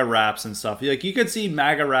MAGA raps and stuff. Like you could see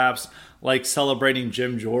MAGA raps like celebrating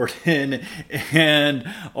Jim Jordan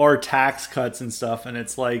or tax cuts and stuff, and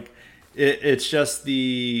it's like it's just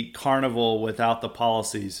the carnival without the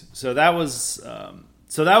policies. So that was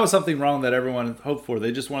something wrong that everyone hoped for.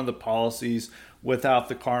 They just wanted the policies without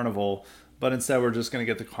the carnival, but instead we're just going to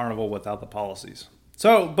get the carnival without the policies.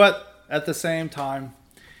 So, but at the same time,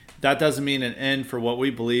 that doesn't mean an end for what we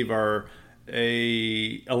believe are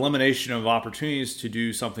a elimination of opportunities to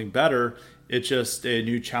do something better. It's just a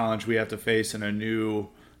new challenge we have to face and a new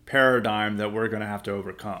paradigm that we're going to have to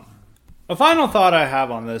overcome. A final thought I have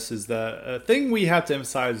on this is that a thing we have to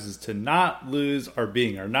emphasize is to not lose our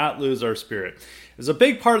being or not lose our spirit. There's a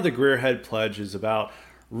big part of the Greerhead Pledge is about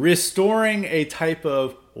restoring a type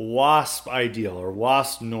of WASP ideal or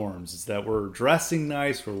WASP norms. Is that we're dressing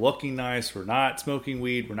nice, we're looking nice, we're not smoking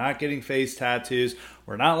weed, we're not getting face tattoos,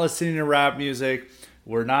 we're not listening to rap music,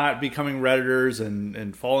 we're not becoming Redditors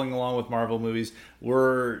and following along with Marvel movies.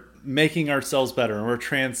 We're making ourselves better and we're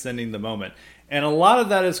transcending the moment. And a lot of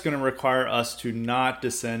that is going to require us to not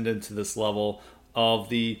descend into this level of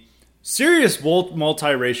the serious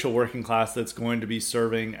multiracial working class that's going to be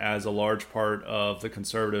serving as a large part of the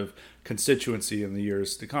conservative constituency in the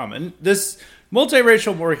years to come. And this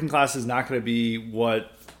multiracial working class is not going to be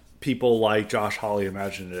what people like Josh Hawley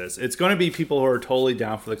imagine it is. It's going to be people who are totally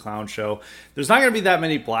down for the clown show. There's not going to be that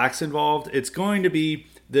many blacks involved. It's going to be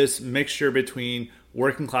this mixture between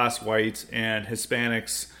working class whites and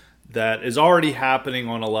Hispanics that is already happening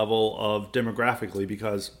on a level of demographically,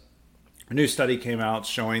 because a new study came out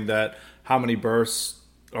showing that how many births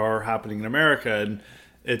are happening in America, and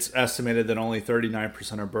it's estimated that only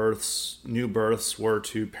 39% of new births, were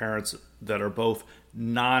to parents that are both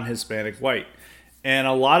non-Hispanic white. And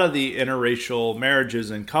a lot of the interracial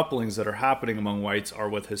marriages and couplings that are happening among whites are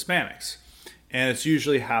with Hispanics. And it's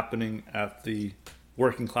usually happening at the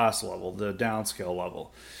working class level, the downscale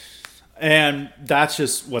level. And that's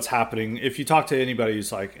just what's happening. If you talk to anybody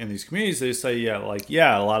who's like in these communities, they say, a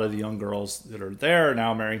lot of the young girls that are there are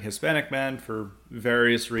now marrying Hispanic men for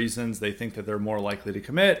various reasons. They think that they're more likely to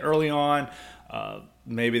commit early on.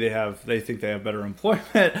 Maybe they think they have better employment.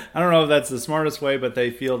 I don't know if that's the smartest way, but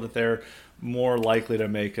they feel that they're more likely to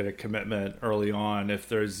make a commitment early on. If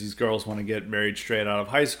there's these girls want to get married straight out of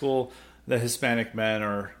high school, the Hispanic men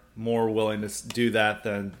are more willing to do that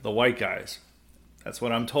than the white guys. That's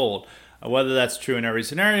what I'm told. Whether that's true in every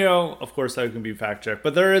scenario, of course, that can be fact-checked.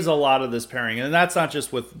 But there is a lot of this pairing. And that's not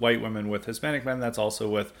just with white women with Hispanic men. That's also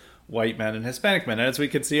with white men and Hispanic men. And as we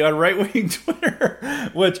can see on right-wing Twitter,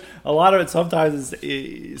 which a lot of it sometimes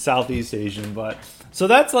is Southeast Asian. But so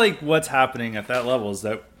that's like what's happening at that level, is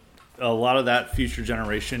that a lot of that future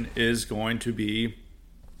generation is going to be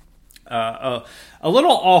a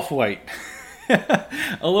little off-white.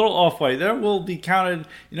 A little off-white. There will be counted,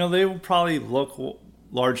 they will probably look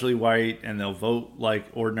largely white and they'll vote like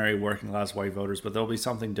ordinary working class white voters, but there'll be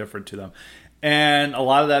something different to them. And a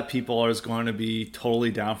lot of that people is going to be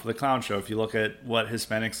totally down for the clown show. If you look at what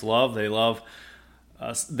Hispanics love, they love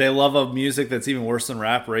a music that's even worse than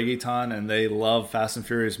rap, reggaeton, and they love Fast and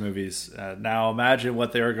Furious movies. Now imagine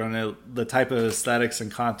what they're the type of aesthetics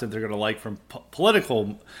and content they're going to like from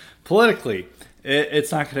politically.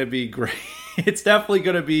 It's not going to be great. It's definitely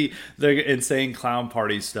going to be the insane clown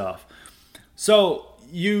party stuff. So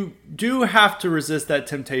you do have to resist that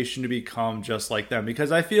temptation to become just like them,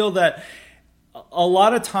 because I feel that a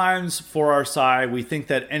lot of times for our side, we think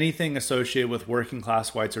that anything associated with working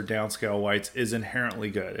class whites or downscale whites is inherently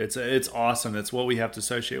good. It's awesome. It's what we have to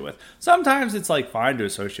associate with. Sometimes it's like fine to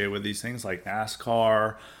associate with these things like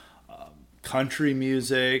NASCAR, country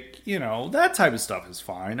music, that type of stuff is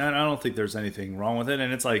fine. I don't think there's anything wrong with it.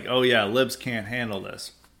 And it's like, oh yeah, libs can't handle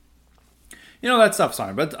this. That stuff's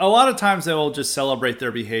fine. But a lot of times they will just celebrate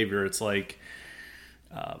their behavior. It's like,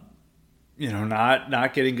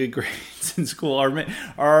 not getting good grades in school,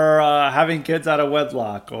 or having kids out of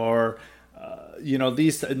wedlock, or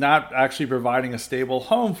these not actually providing a stable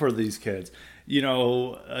home for these kids.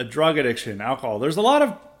 A drug addiction, alcohol. There's a lot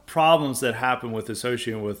of problems that happen with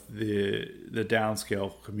associating with the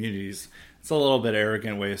downscale communities. It's a little bit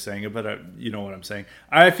arrogant way of saying it, but you know what I'm saying.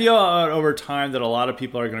 I feel over time that a lot of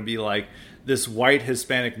people are going to be like this white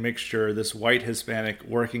Hispanic mixture, this white Hispanic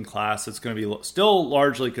working class that's going to be still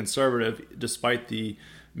largely conservative despite the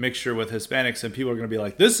mixture with Hispanics, and people are going to be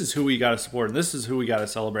like, this is who we got to support and this is who we got to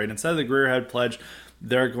celebrate. Instead of the Greer Head Pledge,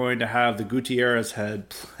 they're going to have the Gutierrez Head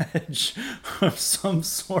Pledge of some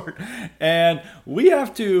sort. And we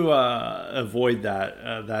have to avoid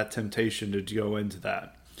that temptation to go into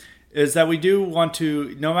that. Is that we do want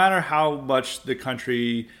to, no matter how much the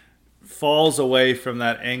country falls away from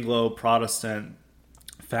that Anglo-Protestant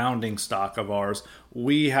founding stock of ours,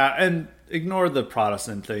 we have, and ignore the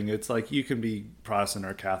Protestant thing. It's like you can be Protestant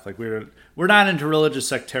or Catholic. We're not into religious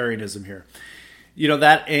sectarianism here.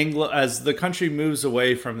 That as the country moves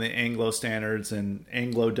away from the Anglo standards and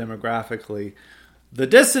Anglo demographically, the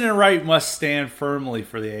dissident right must stand firmly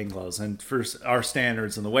for the Anglos and for our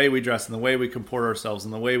standards and the way we dress and the way we comport ourselves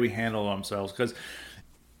and the way we handle ourselves, because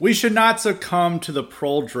we should not succumb to the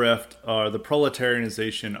prol drift or the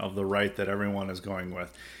proletarianization of the right that everyone is going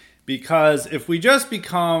with. Because if we just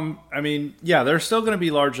become, they're still going to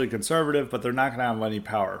be largely conservative, but they're not going to have any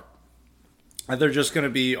power. And they're just going to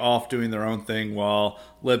be off doing their own thing while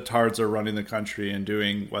libtards are running the country and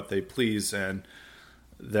doing what they please. And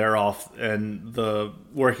they're off, and the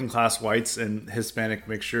working class whites and Hispanic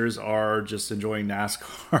mixtures are just enjoying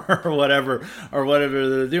NASCAR or whatever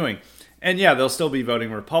they're doing. And yeah, they'll still be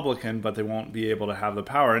voting Republican, but they won't be able to have the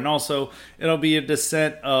power. And also, it'll be a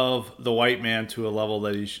descent of the white man to a level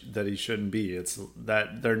that he shouldn't be. It's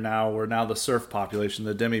that we're now the serf population,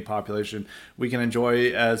 the demi population. We can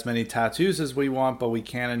enjoy as many tattoos as we want, but we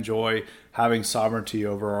can't enjoy having sovereignty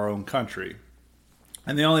over our own country.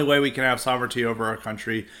 And the only way we can have sovereignty over our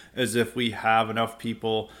country is if we have enough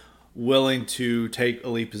people willing to take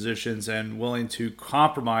elite positions and willing to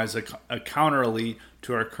compromise a counter elite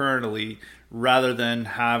to our current elite, rather than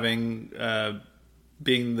having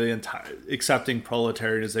being the entire accepting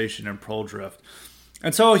proletarianization and pro-drift.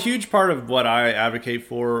 And so a huge part of what I advocate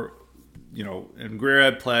for, in Greer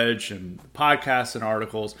Ed Pledge and podcasts and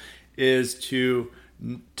articles, is to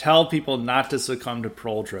tell people not to succumb to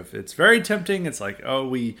pro-drift. It's very tempting. It's like, oh,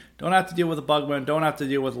 we don't have to deal with the bugmen, don't have to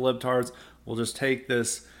deal with the libtards. We'll just take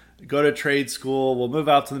this, go to trade school, we'll move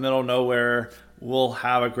out to the middle of nowhere, we'll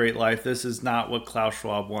have a great life. This is not what Klaus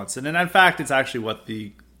Schwab wants. And in fact, it's actually what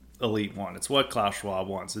the elite want. It's what Klaus Schwab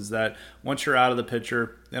wants, is that once you're out of the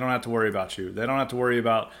picture, they don't have to worry about you. They don't have to worry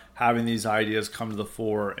about having these ideas come to the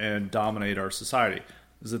fore and dominate our society.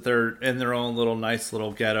 Is that they're in their own little nice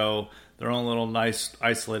little ghetto, their own little nice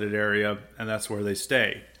isolated area, and that's where they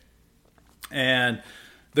stay. And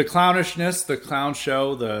the clownishness, the clown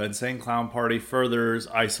show, the insane clown party furthers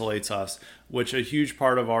isolates us, which a huge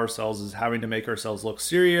part of ourselves is having to make ourselves look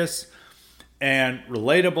serious and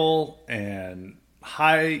relatable and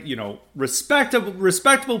high,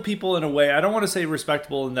 respectable people in a way. I don't want to say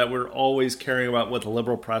respectable in that we're always caring about what the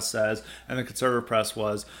liberal press says and the conservative press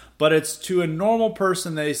was, but it's to a normal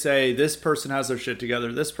person, they say, this person has their shit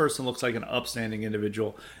together, this person looks like an upstanding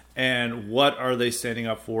individual, and what are they standing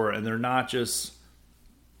up for? And they're not just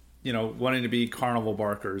wanting to be carnival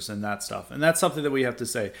barkers and that stuff. And that's something that we have to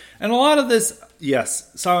say. And a lot of this,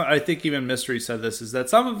 yes, I think even Mystery said this, is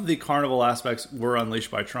that some of the carnival aspects were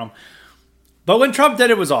unleashed by Trump. But when Trump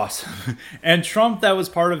did, it was awesome. And Trump, that was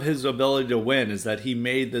part of his ability to win, is that he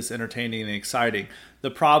made this entertaining and exciting.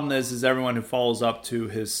 The problem is everyone who follows up to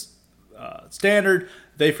his standard,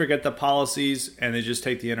 they forget the policies and they just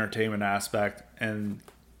take the entertainment aspect, and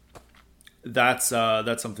that's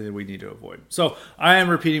something that we need to avoid. So I am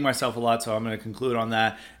repeating myself a lot, so I'm going to conclude on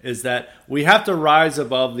that, is that we have to rise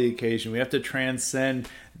above the occasion. We have to transcend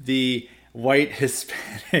the white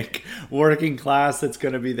Hispanic working class that's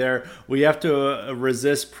going to be there. We have to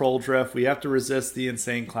resist pro-drift. We have to resist the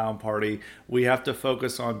insane clown party. We have to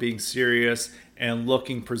focus on being serious and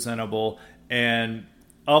looking presentable and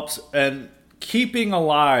keeping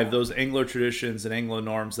alive those Anglo traditions and Anglo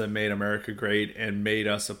norms that made America great and made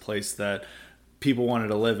us a place that people wanted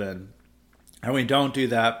to live in. And we don't do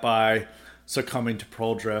that by succumbing to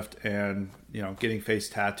pro-drift and getting face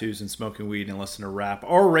tattoos and smoking weed and listening to rap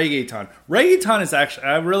or reggaeton. Reggaeton is actually,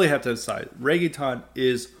 I really have to decide, reggaeton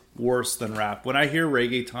is worse than rap. When I hear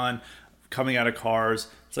reggaeton coming out of cars,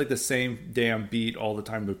 it's like the same damn beat all the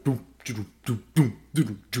time.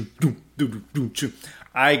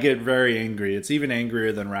 I get very angry. It's even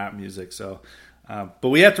angrier than rap music. So, but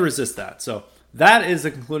we have to resist that. So that is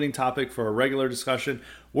the concluding topic for a regular discussion.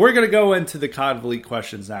 We're going to go into the COD of Elite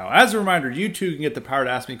questions now. As a reminder, you too can get the power to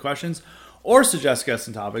ask me questions or suggest guests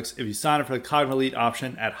and topics if you sign up for the COD of Elite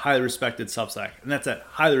option at Highly Respected Substack. And that's at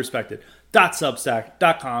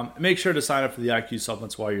highly-respected.substack.com. Make sure to sign up for the IQ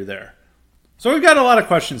supplements while you're there. So we've got a lot of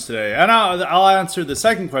questions today, and I'll answer the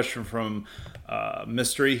second question from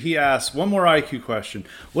Mystery. He asks, one more IQ question.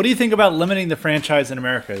 What do you think about limiting the franchise in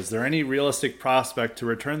America? Is there any realistic prospect to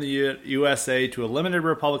return the USA to a limited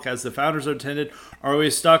republic as the founders intended, or are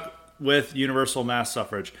we stuck with universal mass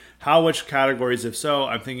suffrage? Which categories, if so?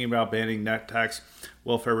 I'm thinking about banning net tax.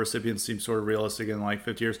 Welfare recipients seem sort of realistic in like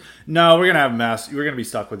 50 years. No, we're going to be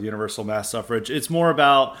stuck with universal mass suffrage. It's more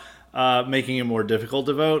about making it more difficult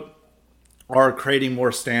to vote or creating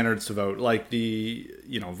more standards to vote, like the,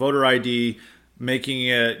 voter ID, making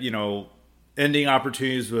it, ending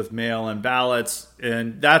opportunities with mail-in ballots.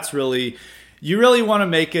 And that's really, you really want to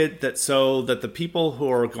make it that so that the people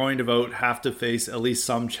who are going to vote have to face at least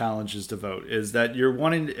some challenges to vote, is that you're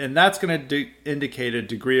wanting, and that's going to indicate a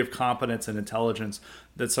degree of competence and intelligence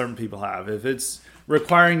that certain people have. If it's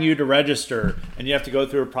requiring you to register and you have to go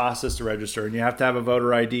through a process to register and you have to have a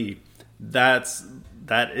voter ID, that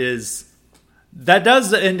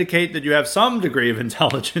does indicate that you have some degree of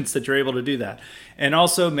intelligence that you're able to do that. And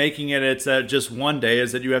also making it's just one day,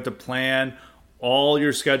 is that you have to plan all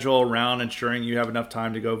your schedule around ensuring you have enough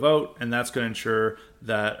time to go vote, and that's going to ensure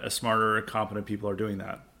that a smarter and competent people are doing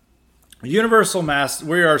that. Universal mass.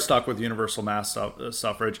 We are stuck with universal mass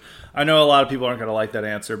suffrage. I know a lot of people aren't going to like that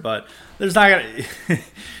answer, but there's not going to.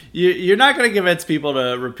 You're not going to convince people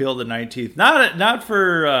to repeal the 19th.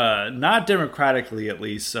 Not democratically at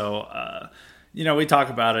least. So we talk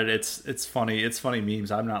about it. It's funny. It's funny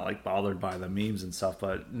memes. I'm not like bothered by the memes and stuff,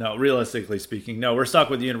 but no, realistically speaking, no, we're stuck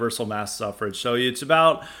with universal mass suffrage. So it's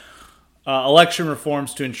about election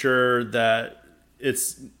reforms to ensure that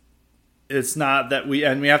it's not that we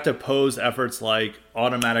have to oppose efforts like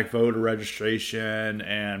automatic voter registration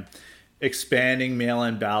and expanding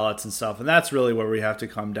mail-in ballots and stuff. And that's really where we have to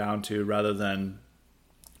come down to, rather than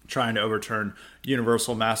trying to overturn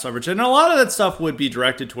universal mass suffrage. And a lot of that stuff would be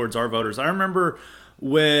directed towards our voters. I remember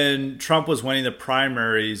when Trump was winning the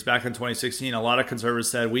primaries back in 2016, a lot of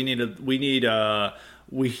conservatives said we need to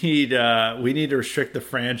restrict the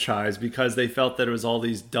franchise because they felt that it was all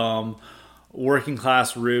these dumb working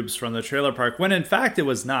class rubes from the trailer park, when in fact it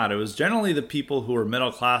was not. It was generally the people who were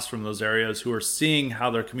middle class from those areas who were seeing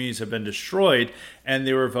how their communities have been destroyed, and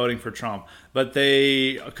they were voting for Trump. But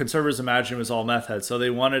conservatives imagined it was all meth heads, so they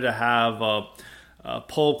wanted to have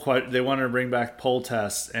they wanted to bring back poll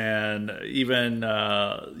tests, and even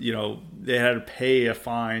they had to pay a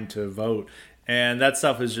fine to vote, and that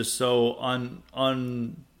stuff is just so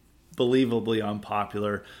unbelievably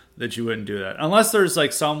unpopular that you wouldn't do that unless there's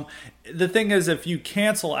like the thing is, if you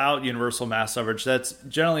cancel out universal mass suffrage, that's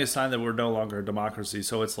generally a sign that we're no longer a democracy.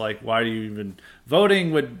 So it's like, why do you even,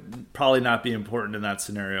 voting would probably not be important in that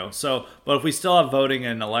scenario. So, but if we still have voting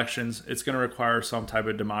in elections, it's going to require some type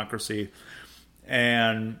of democracy,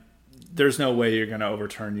 and there's no way you're going to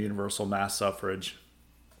overturn universal mass suffrage.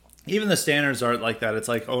 Even the standards aren't like that. It's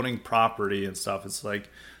like owning property and stuff. It's like,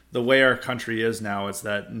 the way our country is now is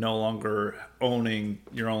that no longer owning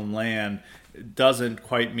your own land doesn't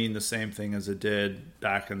quite mean the same thing as it did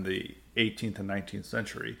back in the 18th and 19th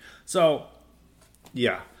century. So,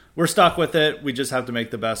 yeah, we're stuck with it. We just have to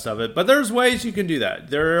make the best of it. But there's ways you can do that.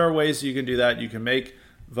 There are ways you can do that. You can make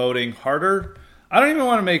voting harder. I don't even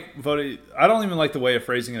want to make voting, I don't even like the way of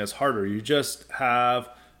phrasing it as harder. You just have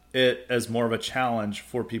it as more of a challenge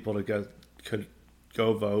for people to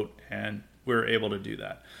go vote, and we're able to do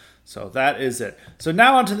that. So that is it. So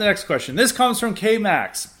now on to the next question. This comes from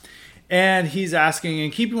K-Max. And he's asking,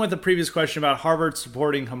 in keeping with the previous question about Harvard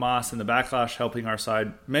supporting Hamas and the backlash helping our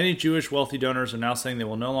side, many Jewish wealthy donors are now saying they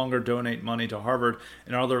will no longer donate money to Harvard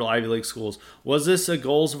and other Ivy League schools. Was this a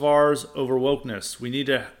goals of ours over wokeness? We need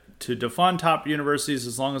to defund top universities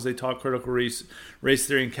as long as they taught critical race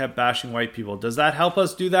theory and kept bashing white people. Does that help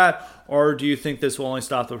us do that? Or do you think this will only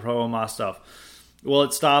stop the pro-Hamas stuff? Will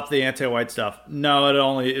it stop the anti-white stuff?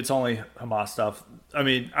 No, it's only Hamas stuff. I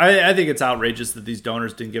mean, I think it's outrageous that these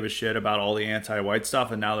donors didn't give a shit about all the anti-white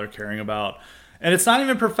stuff, and now they're caring about. And it's not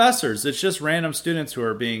even professors; it's just random students who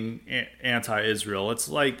are being anti-Israel. It's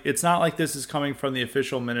not like this is coming from the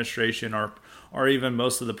official administration or even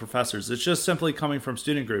most of the professors. It's just simply coming from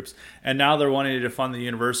student groups, and now they're wanting to fund the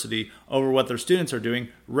university over what their students are doing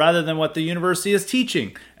rather than what the university is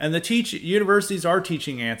teaching. And universities are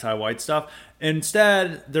teaching anti-white stuff.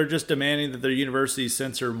 Instead, they're just demanding that their universities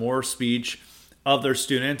censor more speech of their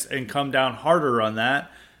students and come down harder on that,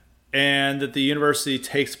 and that the university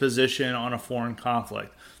takes position on a foreign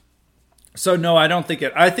conflict. So no, I don't think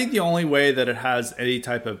it. I think the only way that it has any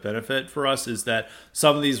type of benefit for us is that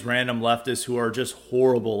some of these random leftists who are just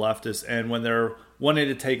horrible leftists, and when they're wanting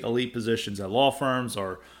to take elite positions at law firms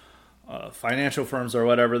or financial firms or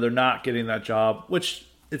whatever, they're not getting that job, which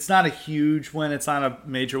it's not a huge win. It's not a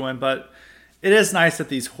major win, but it is nice that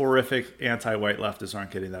these horrific anti-white leftists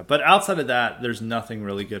aren't getting that. But outside of that, there's nothing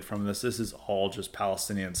really good from this. This is all just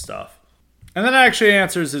Palestinian stuff. And that actually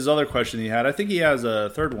answers his other question he had. I think he has a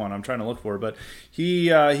third one I'm trying to look for. But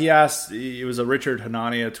he asked, it was a Richard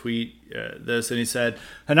Hanania tweet, this, and he said,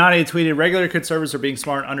 Hanania tweeted, regular conservatives are being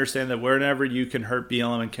smart and understand that whenever you can hurt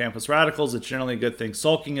BLM and campus radicals, it's generally a good thing.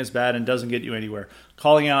 Sulking is bad and doesn't get you anywhere.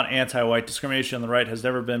 Calling out anti-white discrimination on the right has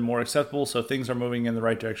never been more acceptable, so things are moving in the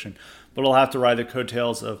right direction. But it'll have to ride the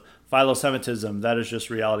coattails of philo-Semitism. That is just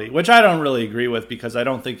reality, which I don't really agree with, because I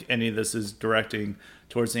don't think any of this is directing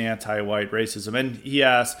towards the anti-white racism. And he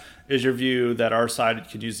asked, is your view that our side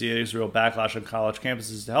could use the Israel backlash on college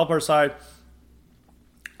campuses to help our side?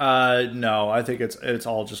 No, I think it's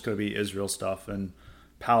all just going to be Israel stuff and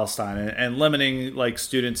Palestine, and limiting like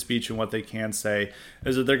student speech and what they can say.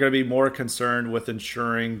 Is that they're going to be more concerned with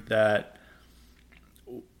ensuring that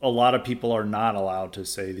a lot of people are not allowed to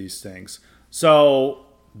say these things. So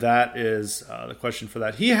that is the question for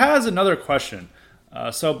that. He has another question.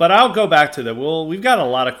 But I'll go back to that. We've got a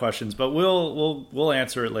lot of questions, but we'll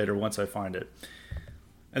answer it later once I find it.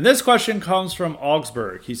 And this question comes from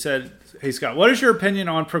Augsburg. He said, "Hey Scott, what is your opinion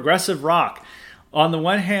on progressive rock? On the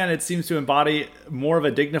one hand, it seems to embody more of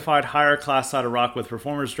a dignified, higher class side of rock, with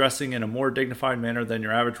performers dressing in a more dignified manner than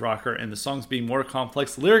your average rocker, and the songs being more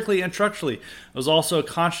complex lyrically and structurally. It was also a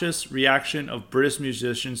conscious reaction of British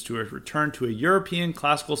musicians to a return to a European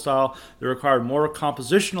classical style that required more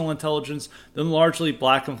compositional intelligence than largely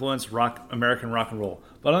black-influenced American rock and roll.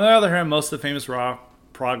 But on the other hand, most of the famous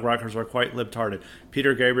prog rockers are quite libtarded.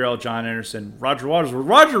 Peter Gabriel, John Anderson, Roger Waters. Well,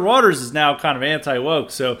 Roger Waters is now kind of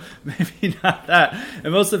anti-woke, so maybe not that.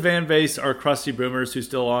 And most of the fan base are crusty boomers who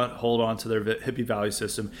still hold on to their hippie value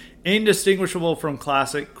system, indistinguishable from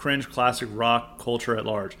cringe classic rock culture at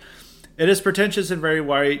large. It is pretentious and very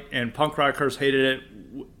white, and punk rockers hated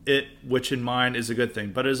it, which in mine is a good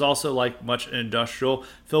thing, but it is also, like much industrial,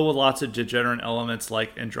 filled with lots of degenerate elements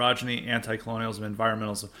like androgyny, anti-colonialism,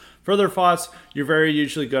 environmentalism. Further thoughts? You're very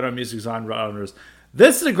usually good on music genres."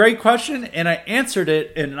 This is a great question, and I answered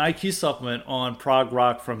it in an IQ supplement on prog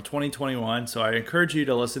rock from 2021, so I encourage you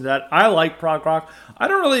to listen to that. I like prog rock. I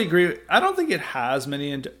don't really agree. I don't think it has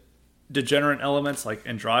many degenerate elements like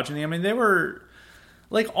androgyny. I mean, they were...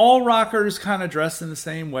 like, all rockers kind of dressed in the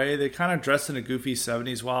same way. They kind of dressed in a goofy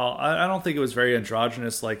 70s while I don't think it was very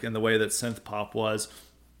androgynous like in the way that synth pop was.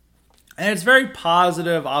 And it's very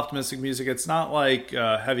positive, optimistic music. It's not like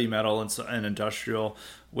heavy metal and industrial,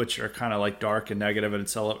 which are kind of like dark and negative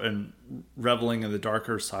and reveling in the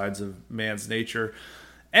darker sides of man's nature.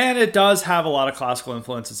 And it does have a lot of classical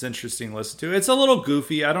influence. It's interesting to listen to. It's a little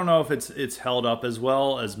goofy. I don't know if it's held up as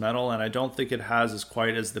well as metal, and I don't think it has as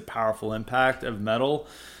quite as the powerful impact of metal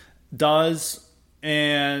does.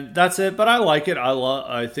 And that's it. But I like it.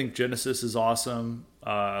 I think Genesis is awesome.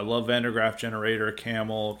 I love Vandergraaf Generator,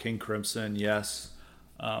 Camel, King Crimson. Yes.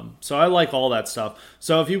 So I like all that stuff.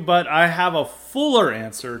 But I have a fuller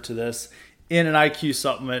answer to this in an IQ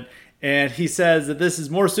supplement. And he says that this is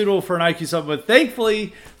more suitable for an IQ supplement.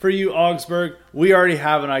 Thankfully for you, Augsburg, we already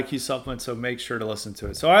have an IQ supplement, so make sure to listen to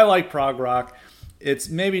it. So I like prog rock. It's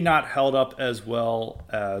maybe not held up as well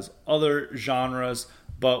as other genres,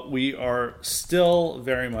 but we are still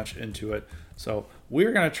very much into it. So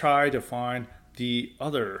we're going to try to find the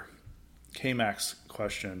other K-Max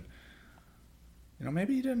question.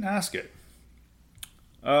 Maybe he didn't ask it.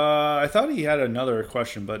 I thought he had another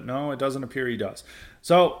question, but no, it doesn't appear he does.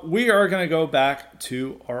 So we are going to go back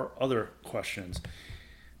to our other questions.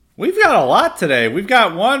 We've got a lot today. We've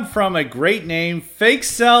got one from a great name, Fake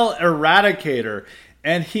Cell Eradicator.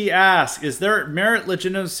 And he asks, is there merit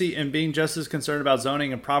legitimacy in being just as concerned about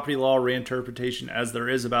zoning and property law reinterpretation as there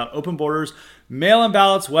is about open borders, mail-in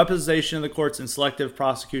ballots, weaponization of the courts, and selective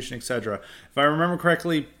prosecution, etc.? If I remember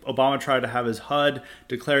correctly, Obama tried to have his HUD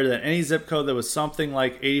declare that any zip code that was something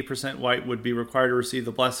like 80% white would be required to receive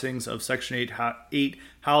the blessings of Section 8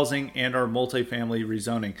 housing and our multifamily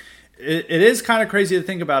rezoning. It is kind of crazy to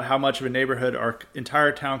think about how much of a neighborhood our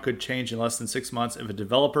entire town could change in less than 6 months if a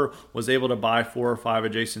developer was able to buy 4 or 5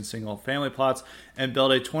 adjacent single-family plots and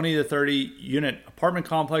build a 20 to 30 unit apartment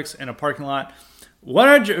complex and a parking lot.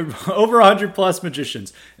 Over 100 plus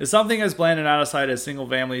magicians. Is something as bland and out of sight as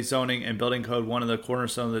single-family zoning and building code one of the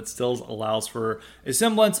cornerstones that still allows for a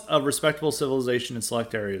semblance of respectable civilization in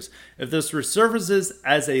select areas? If this resurfaces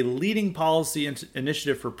as a leading policy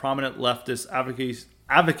initiative for prominent leftist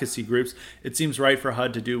advocacy groups, it seems right for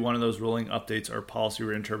HUD to do one of those ruling updates or policy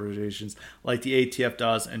reinterpretations like the ATF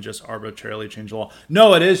does and just arbitrarily change the law.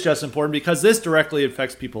 No, it is just important because this directly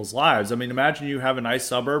affects people's lives. I mean, imagine you have a nice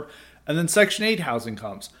suburb and then Section 8 housing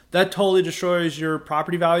comes. That totally destroys your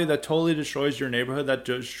property value. That totally destroys your neighborhood. That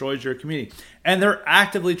destroys your community. And they're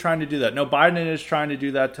actively trying to do that. No, Biden is trying to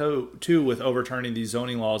do that too with overturning these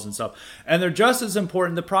zoning laws and stuff. And they're just as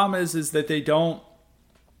important. The problem is that they don't...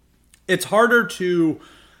 It's harder to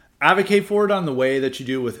advocate for it on the way that you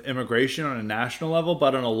do with immigration on a national level,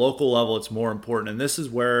 but on a local level, it's more important. And this is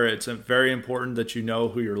where it's very important that you know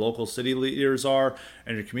who your local city leaders are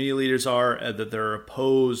and your community leaders are, and that they're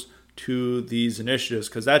opposed to these initiatives,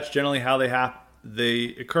 because that's generally how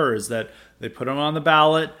they occur, is that they put them on the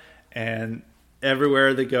ballot, and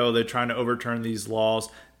everywhere they go, they're trying to overturn these laws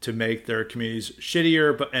to make their communities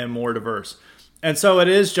shittier and more diverse. And so it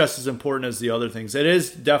is just as important as the other things. It is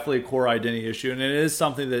definitely a core identity issue, and it is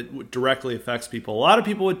something that directly affects people. A lot of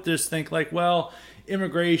people would just think like, well,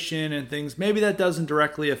 immigration and things, maybe that doesn't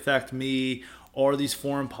directly affect me, or these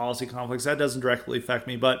foreign policy conflicts, that doesn't directly affect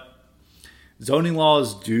me. But zoning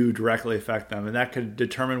laws do directly affect them, and that could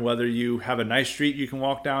determine whether you have a nice street you can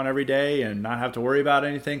walk down every day and not have to worry about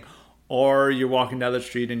anything, or you're walking down the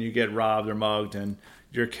street and you get robbed or mugged, and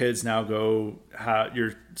your kids now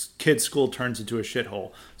your kid's school turns into a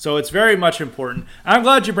shithole. So it's very much important. And I'm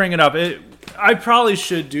glad you bring it up. I probably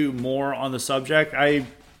should do more on the subject.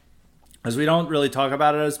 As we don't really talk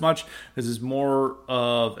about it as much, because it's more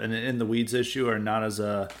of an in the weeds issue or not as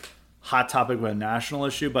a hot topic but a national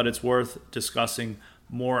issue, but it's worth discussing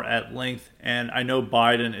more at length. And I know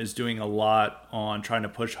Biden is doing a lot on trying to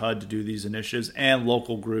push HUD to do these initiatives, and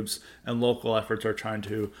local groups and local efforts are trying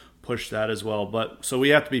to push that as well. But so we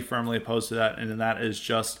have to be firmly opposed to that, and that is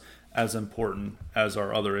just as important as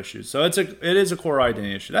our other issues. So it is a core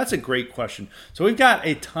identity issue. That's a great question. So we've got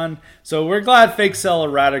a ton. So we're glad Fake Cell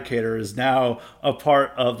Eradicator is now a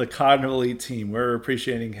part of the Cognitive Elite team. We're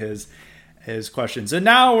appreciating his questions. And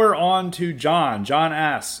now we're on to John. John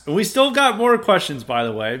asks, and we still got more questions, by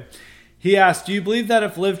the way. He asked, do you believe that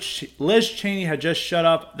if Liz Cheney had just shut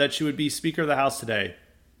up, that she would be Speaker of the House today?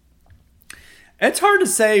 It's hard to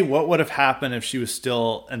say what would have happened if she was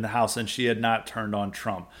still in the House and she had not turned on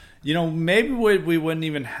Trump. Maybe we wouldn't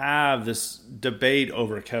even have this debate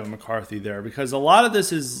over Kevin McCarthy there, because a lot of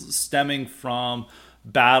this is stemming from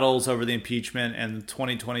battles over the impeachment and the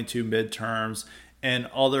 2022 midterms and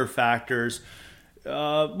other factors.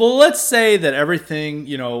 Well, let's say that everything,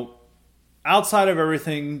 outside of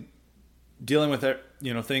everything dealing with it,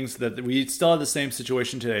 things that we still have the same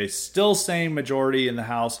situation today, still same majority in the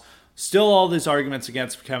House, still all these arguments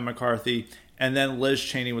against Kevin McCarthy, and then Liz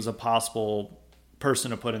Cheney was a possible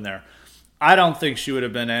person to put in there. I don't think she would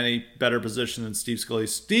have been any better position than Steve Scalise.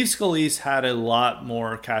 Steve Scalise had a lot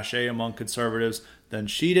more cachet among conservatives than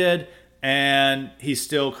she did, and he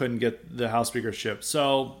still couldn't get the House speakership.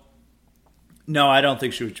 So, no, I don't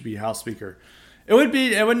think she would be House Speaker. It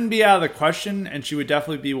wouldn't be out of the question, and she would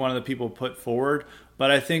definitely be one of the people put forward.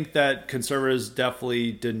 But I think that conservatives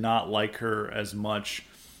definitely did not like her as much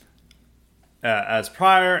as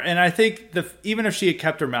prior. And I think even if she had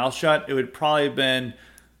kept her mouth shut, it would probably have been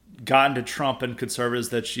gotten to Trump and conservatives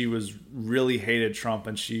that she really hated Trump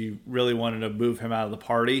and she really wanted to move him out of the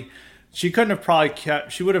party. She couldn't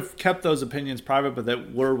have she would have kept those opinions private, but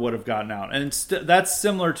that word would have gotten out. And that's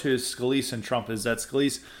similar to Scalise and Trump, is that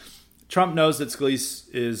Trump knows that Scalise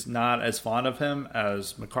is not as fond of him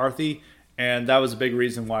as McCarthy. And that was a big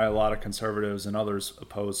reason why a lot of conservatives and others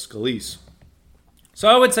opposed Scalise. So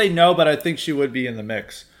I would say no, but I think she would be in the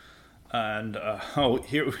mix. And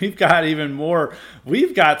here we've got even more.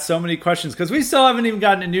 We've got so many questions because we still haven't even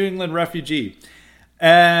gotten a New England refugee.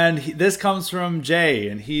 And this comes from Jay,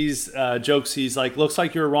 and he's jokes. He's like, looks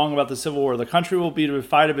like you're wrong about the Civil War. The country will be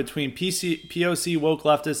divided between POC woke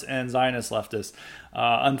leftists and Zionist leftists.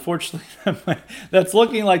 Unfortunately, that's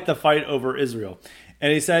looking like the fight over Israel.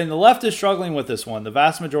 And he's saying the left is struggling with this one. The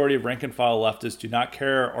vast majority of rank and file leftists do not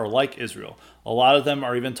care or like Israel. A lot of them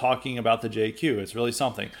are even talking about the JQ. It's really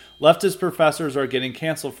something. Leftist professors are getting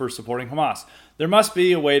canceled for supporting Hamas. There must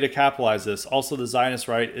be a way to capitalize this. Also, the Zionist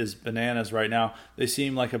right is bananas right now. They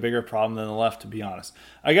seem like a bigger problem than the left, to be honest.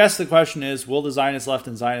 I guess the question is, will the Zionist left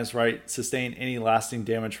and Zionist right sustain any lasting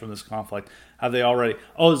damage from this conflict? Have they already?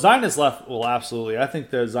 Oh, the Zionist left will absolutely. I think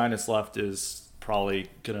the Zionist left is probably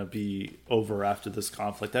going to be over after this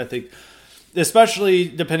conflict. I think, especially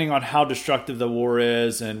depending on how destructive the war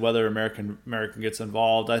is and whether American gets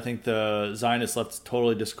involved, I think the Zionist left is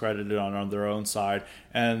totally discredited on their own side.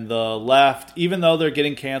 And the left, even though they're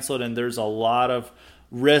getting canceled and there's a lot of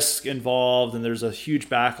risk involved and there's a huge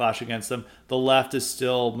backlash against them, the left is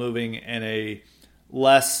still moving in a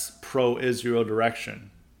less pro-Israel direction,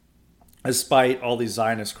 despite all these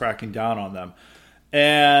Zionists cracking down on them.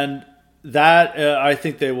 And that, I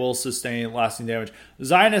think they will sustain lasting damage.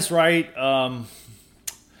 Zionist right,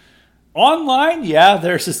 online, yeah,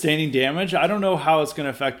 they're sustaining damage. I don't know how it's going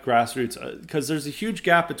to affect grassroots, because there's a huge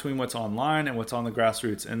gap between what's online and what's on the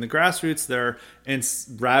grassroots. And the grassroots, they're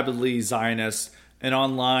rabidly Zionist, and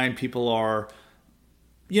online people are,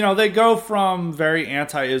 they go from very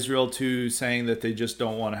anti-Israel to saying that they just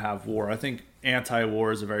don't want to have war. I think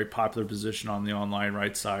anti-war is a very popular position on the online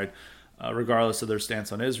right side, regardless of their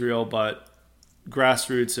stance on Israel, but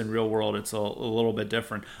grassroots and real world, it's a little bit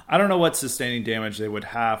different. I don't know what sustaining damage they would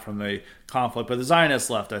have from the conflict, but the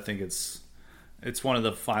Zionists left, I think it's one of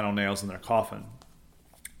the final nails in their coffin.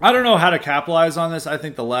 I don't know how to capitalize on this. I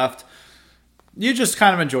think the left, you just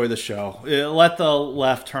kind of enjoy the show. Let the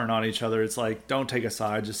left turn on each other. It's like, don't take a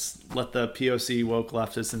side. Just let the POC woke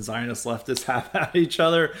leftists and Zionist leftists have at each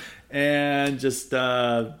other and just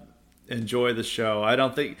enjoy the show. I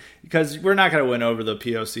don't think, because we're not going to win over the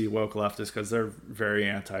POC woke leftists because they're very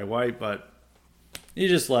anti-white, but You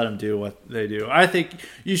just let them do what they do. I think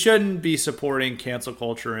you shouldn't be supporting cancel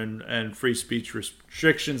culture and free speech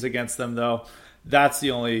restrictions against them, though. That's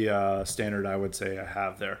the only standard I would say I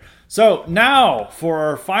have there. So now for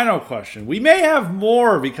our final question. We may have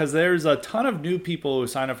more because there's a ton of new people who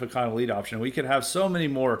sign up for Kind of Lead option. We could have so many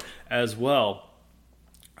more as well.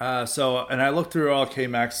 And I looked through all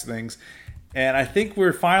KMAX things, and I think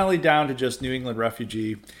we're finally down to just New England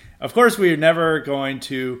refugee. Of course, we're never going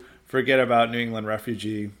to forget about New England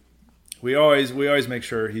refugee. We always make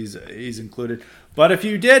sure he's included. But if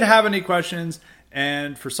you did have any questions,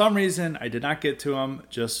 and for some reason I did not get to them,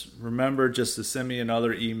 just remember just to send me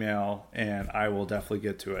another email, and I will definitely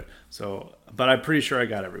get to it. But I'm pretty sure I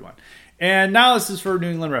got everyone. And now this is for New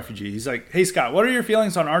England refugee. He's like, "Hey Scott, what are your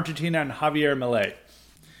feelings on Argentina and Javier Milei?"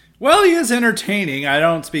 Well, he is entertaining. I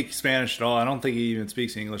don't speak Spanish at all. I don't think he even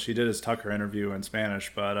speaks English. He did his Tucker interview in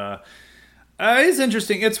Spanish, but it's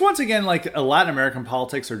interesting. It's once again like Latin American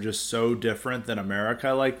politics are just so different than America.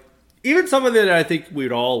 Like even something that I think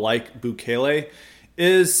we'd all like, Bukele,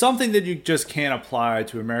 is something that you just can't apply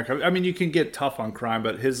to America. I mean, you can get tough on crime,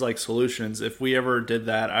 but his like solutions, if we ever did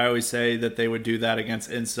that, I always say that they would do that against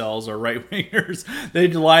incels or right-wingers.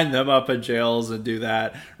 They'd line them up in jails and do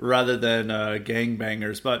that rather than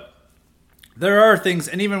gangbangers. But there are things,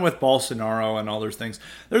 and even with Bolsonaro and all those things,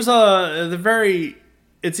 there's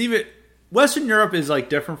Western Europe is like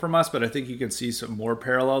different from us, but I think you can see some more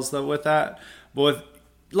parallels though with that. But with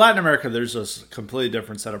Latin America, there's a completely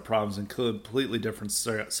different set of problems and completely different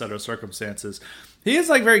set of circumstances. He is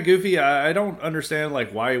like very goofy. I don't understand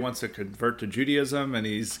like why he wants to convert to Judaism, and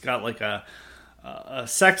he's got like a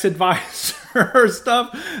sex advisor or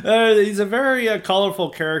stuff. He's a very colorful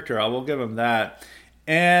character. I will give him that.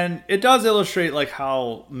 And it does illustrate like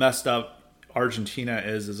how messed up Argentina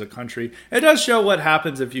is as a country. It does show what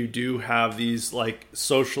happens if you do have these like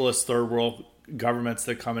socialist third world governments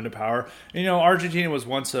that come into power. You know, Argentina was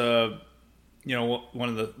once one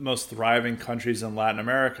of the most thriving countries in Latin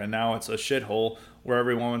America. Now it's a shithole where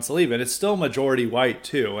everyone wants to leave. And it's still majority white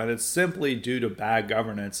too. And it's simply due to bad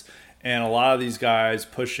governance and a lot of these guys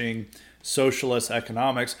pushing socialist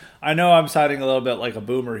economics. I know I'm sounding a little bit like a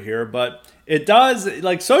boomer here, but it does,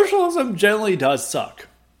 like socialism generally does suck.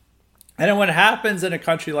 And then what happens in a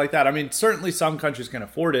country like that, I mean, certainly some countries can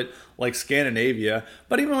afford it, like Scandinavia.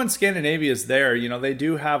 But even when Scandinavia is there, you know, they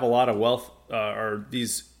do have a lot of wealth or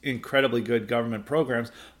these incredibly good government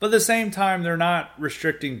programs. But at the same time, they're not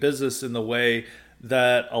restricting business in the way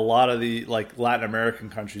that a lot of the like Latin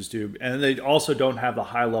American countries do. And they also don't have the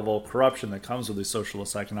high level of corruption that comes with the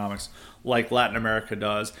socialist economics like Latin America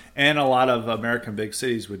does. And a lot of American big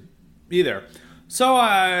cities would be there. So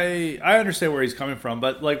I understand where he's coming from,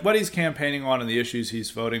 but like what he's campaigning on and the issues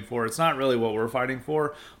he's voting for, it's not really what we're fighting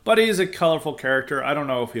for. But he's a colorful character. I don't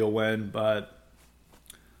know if he'll win, but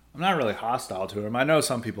I'm not really hostile to him. I know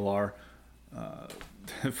some people are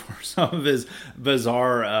for some of his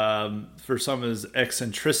bizarre, for some of his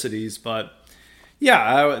eccentricities. But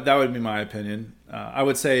yeah, that would be my opinion. I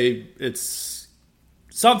would say it's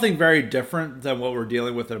something very different than what we're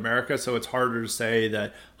dealing with in America. So it's harder to say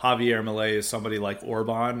that Javier Milei is somebody like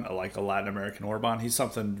Orban, like a Latin American Orban. He's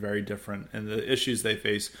something very different, and the issues they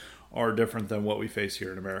face are different than what we face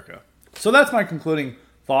here in America. So that's my concluding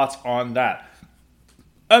thoughts on that.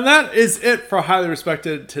 And that is it for Highly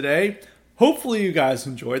Respected today. Hopefully you guys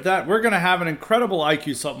enjoyed that. We're going to have an incredible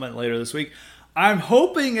IQ supplement later this week. I'm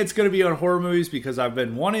hoping it's going to be on horror movies because I've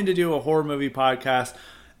been wanting to do a horror movie podcast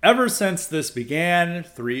ever since this began.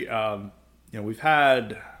 We've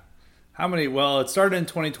had how many? Well, it started in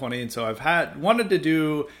 2020, and so I've wanted to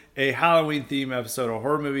do a Halloween theme episode, a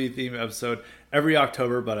horror movie theme episode every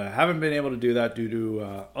October, but I haven't been able to do that due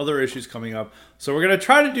to other issues coming up. So we're going to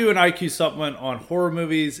try to do an IQ supplement on horror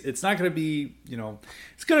movies. It's not going to be,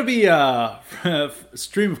 it's going to be a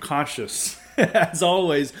stream of conscious as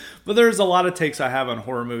always, but there's a lot of takes I have on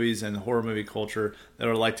horror movies and horror movie culture that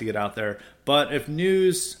I would like to get out there. But if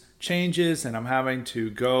news changes and I'm having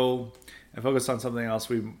to go and focus on something else,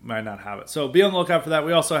 we might not have it. So be on the lookout for that.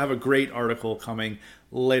 We also have a great article coming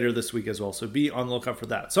later this week as well. So be on the lookout for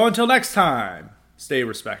that. So until next time, stay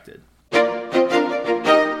respected.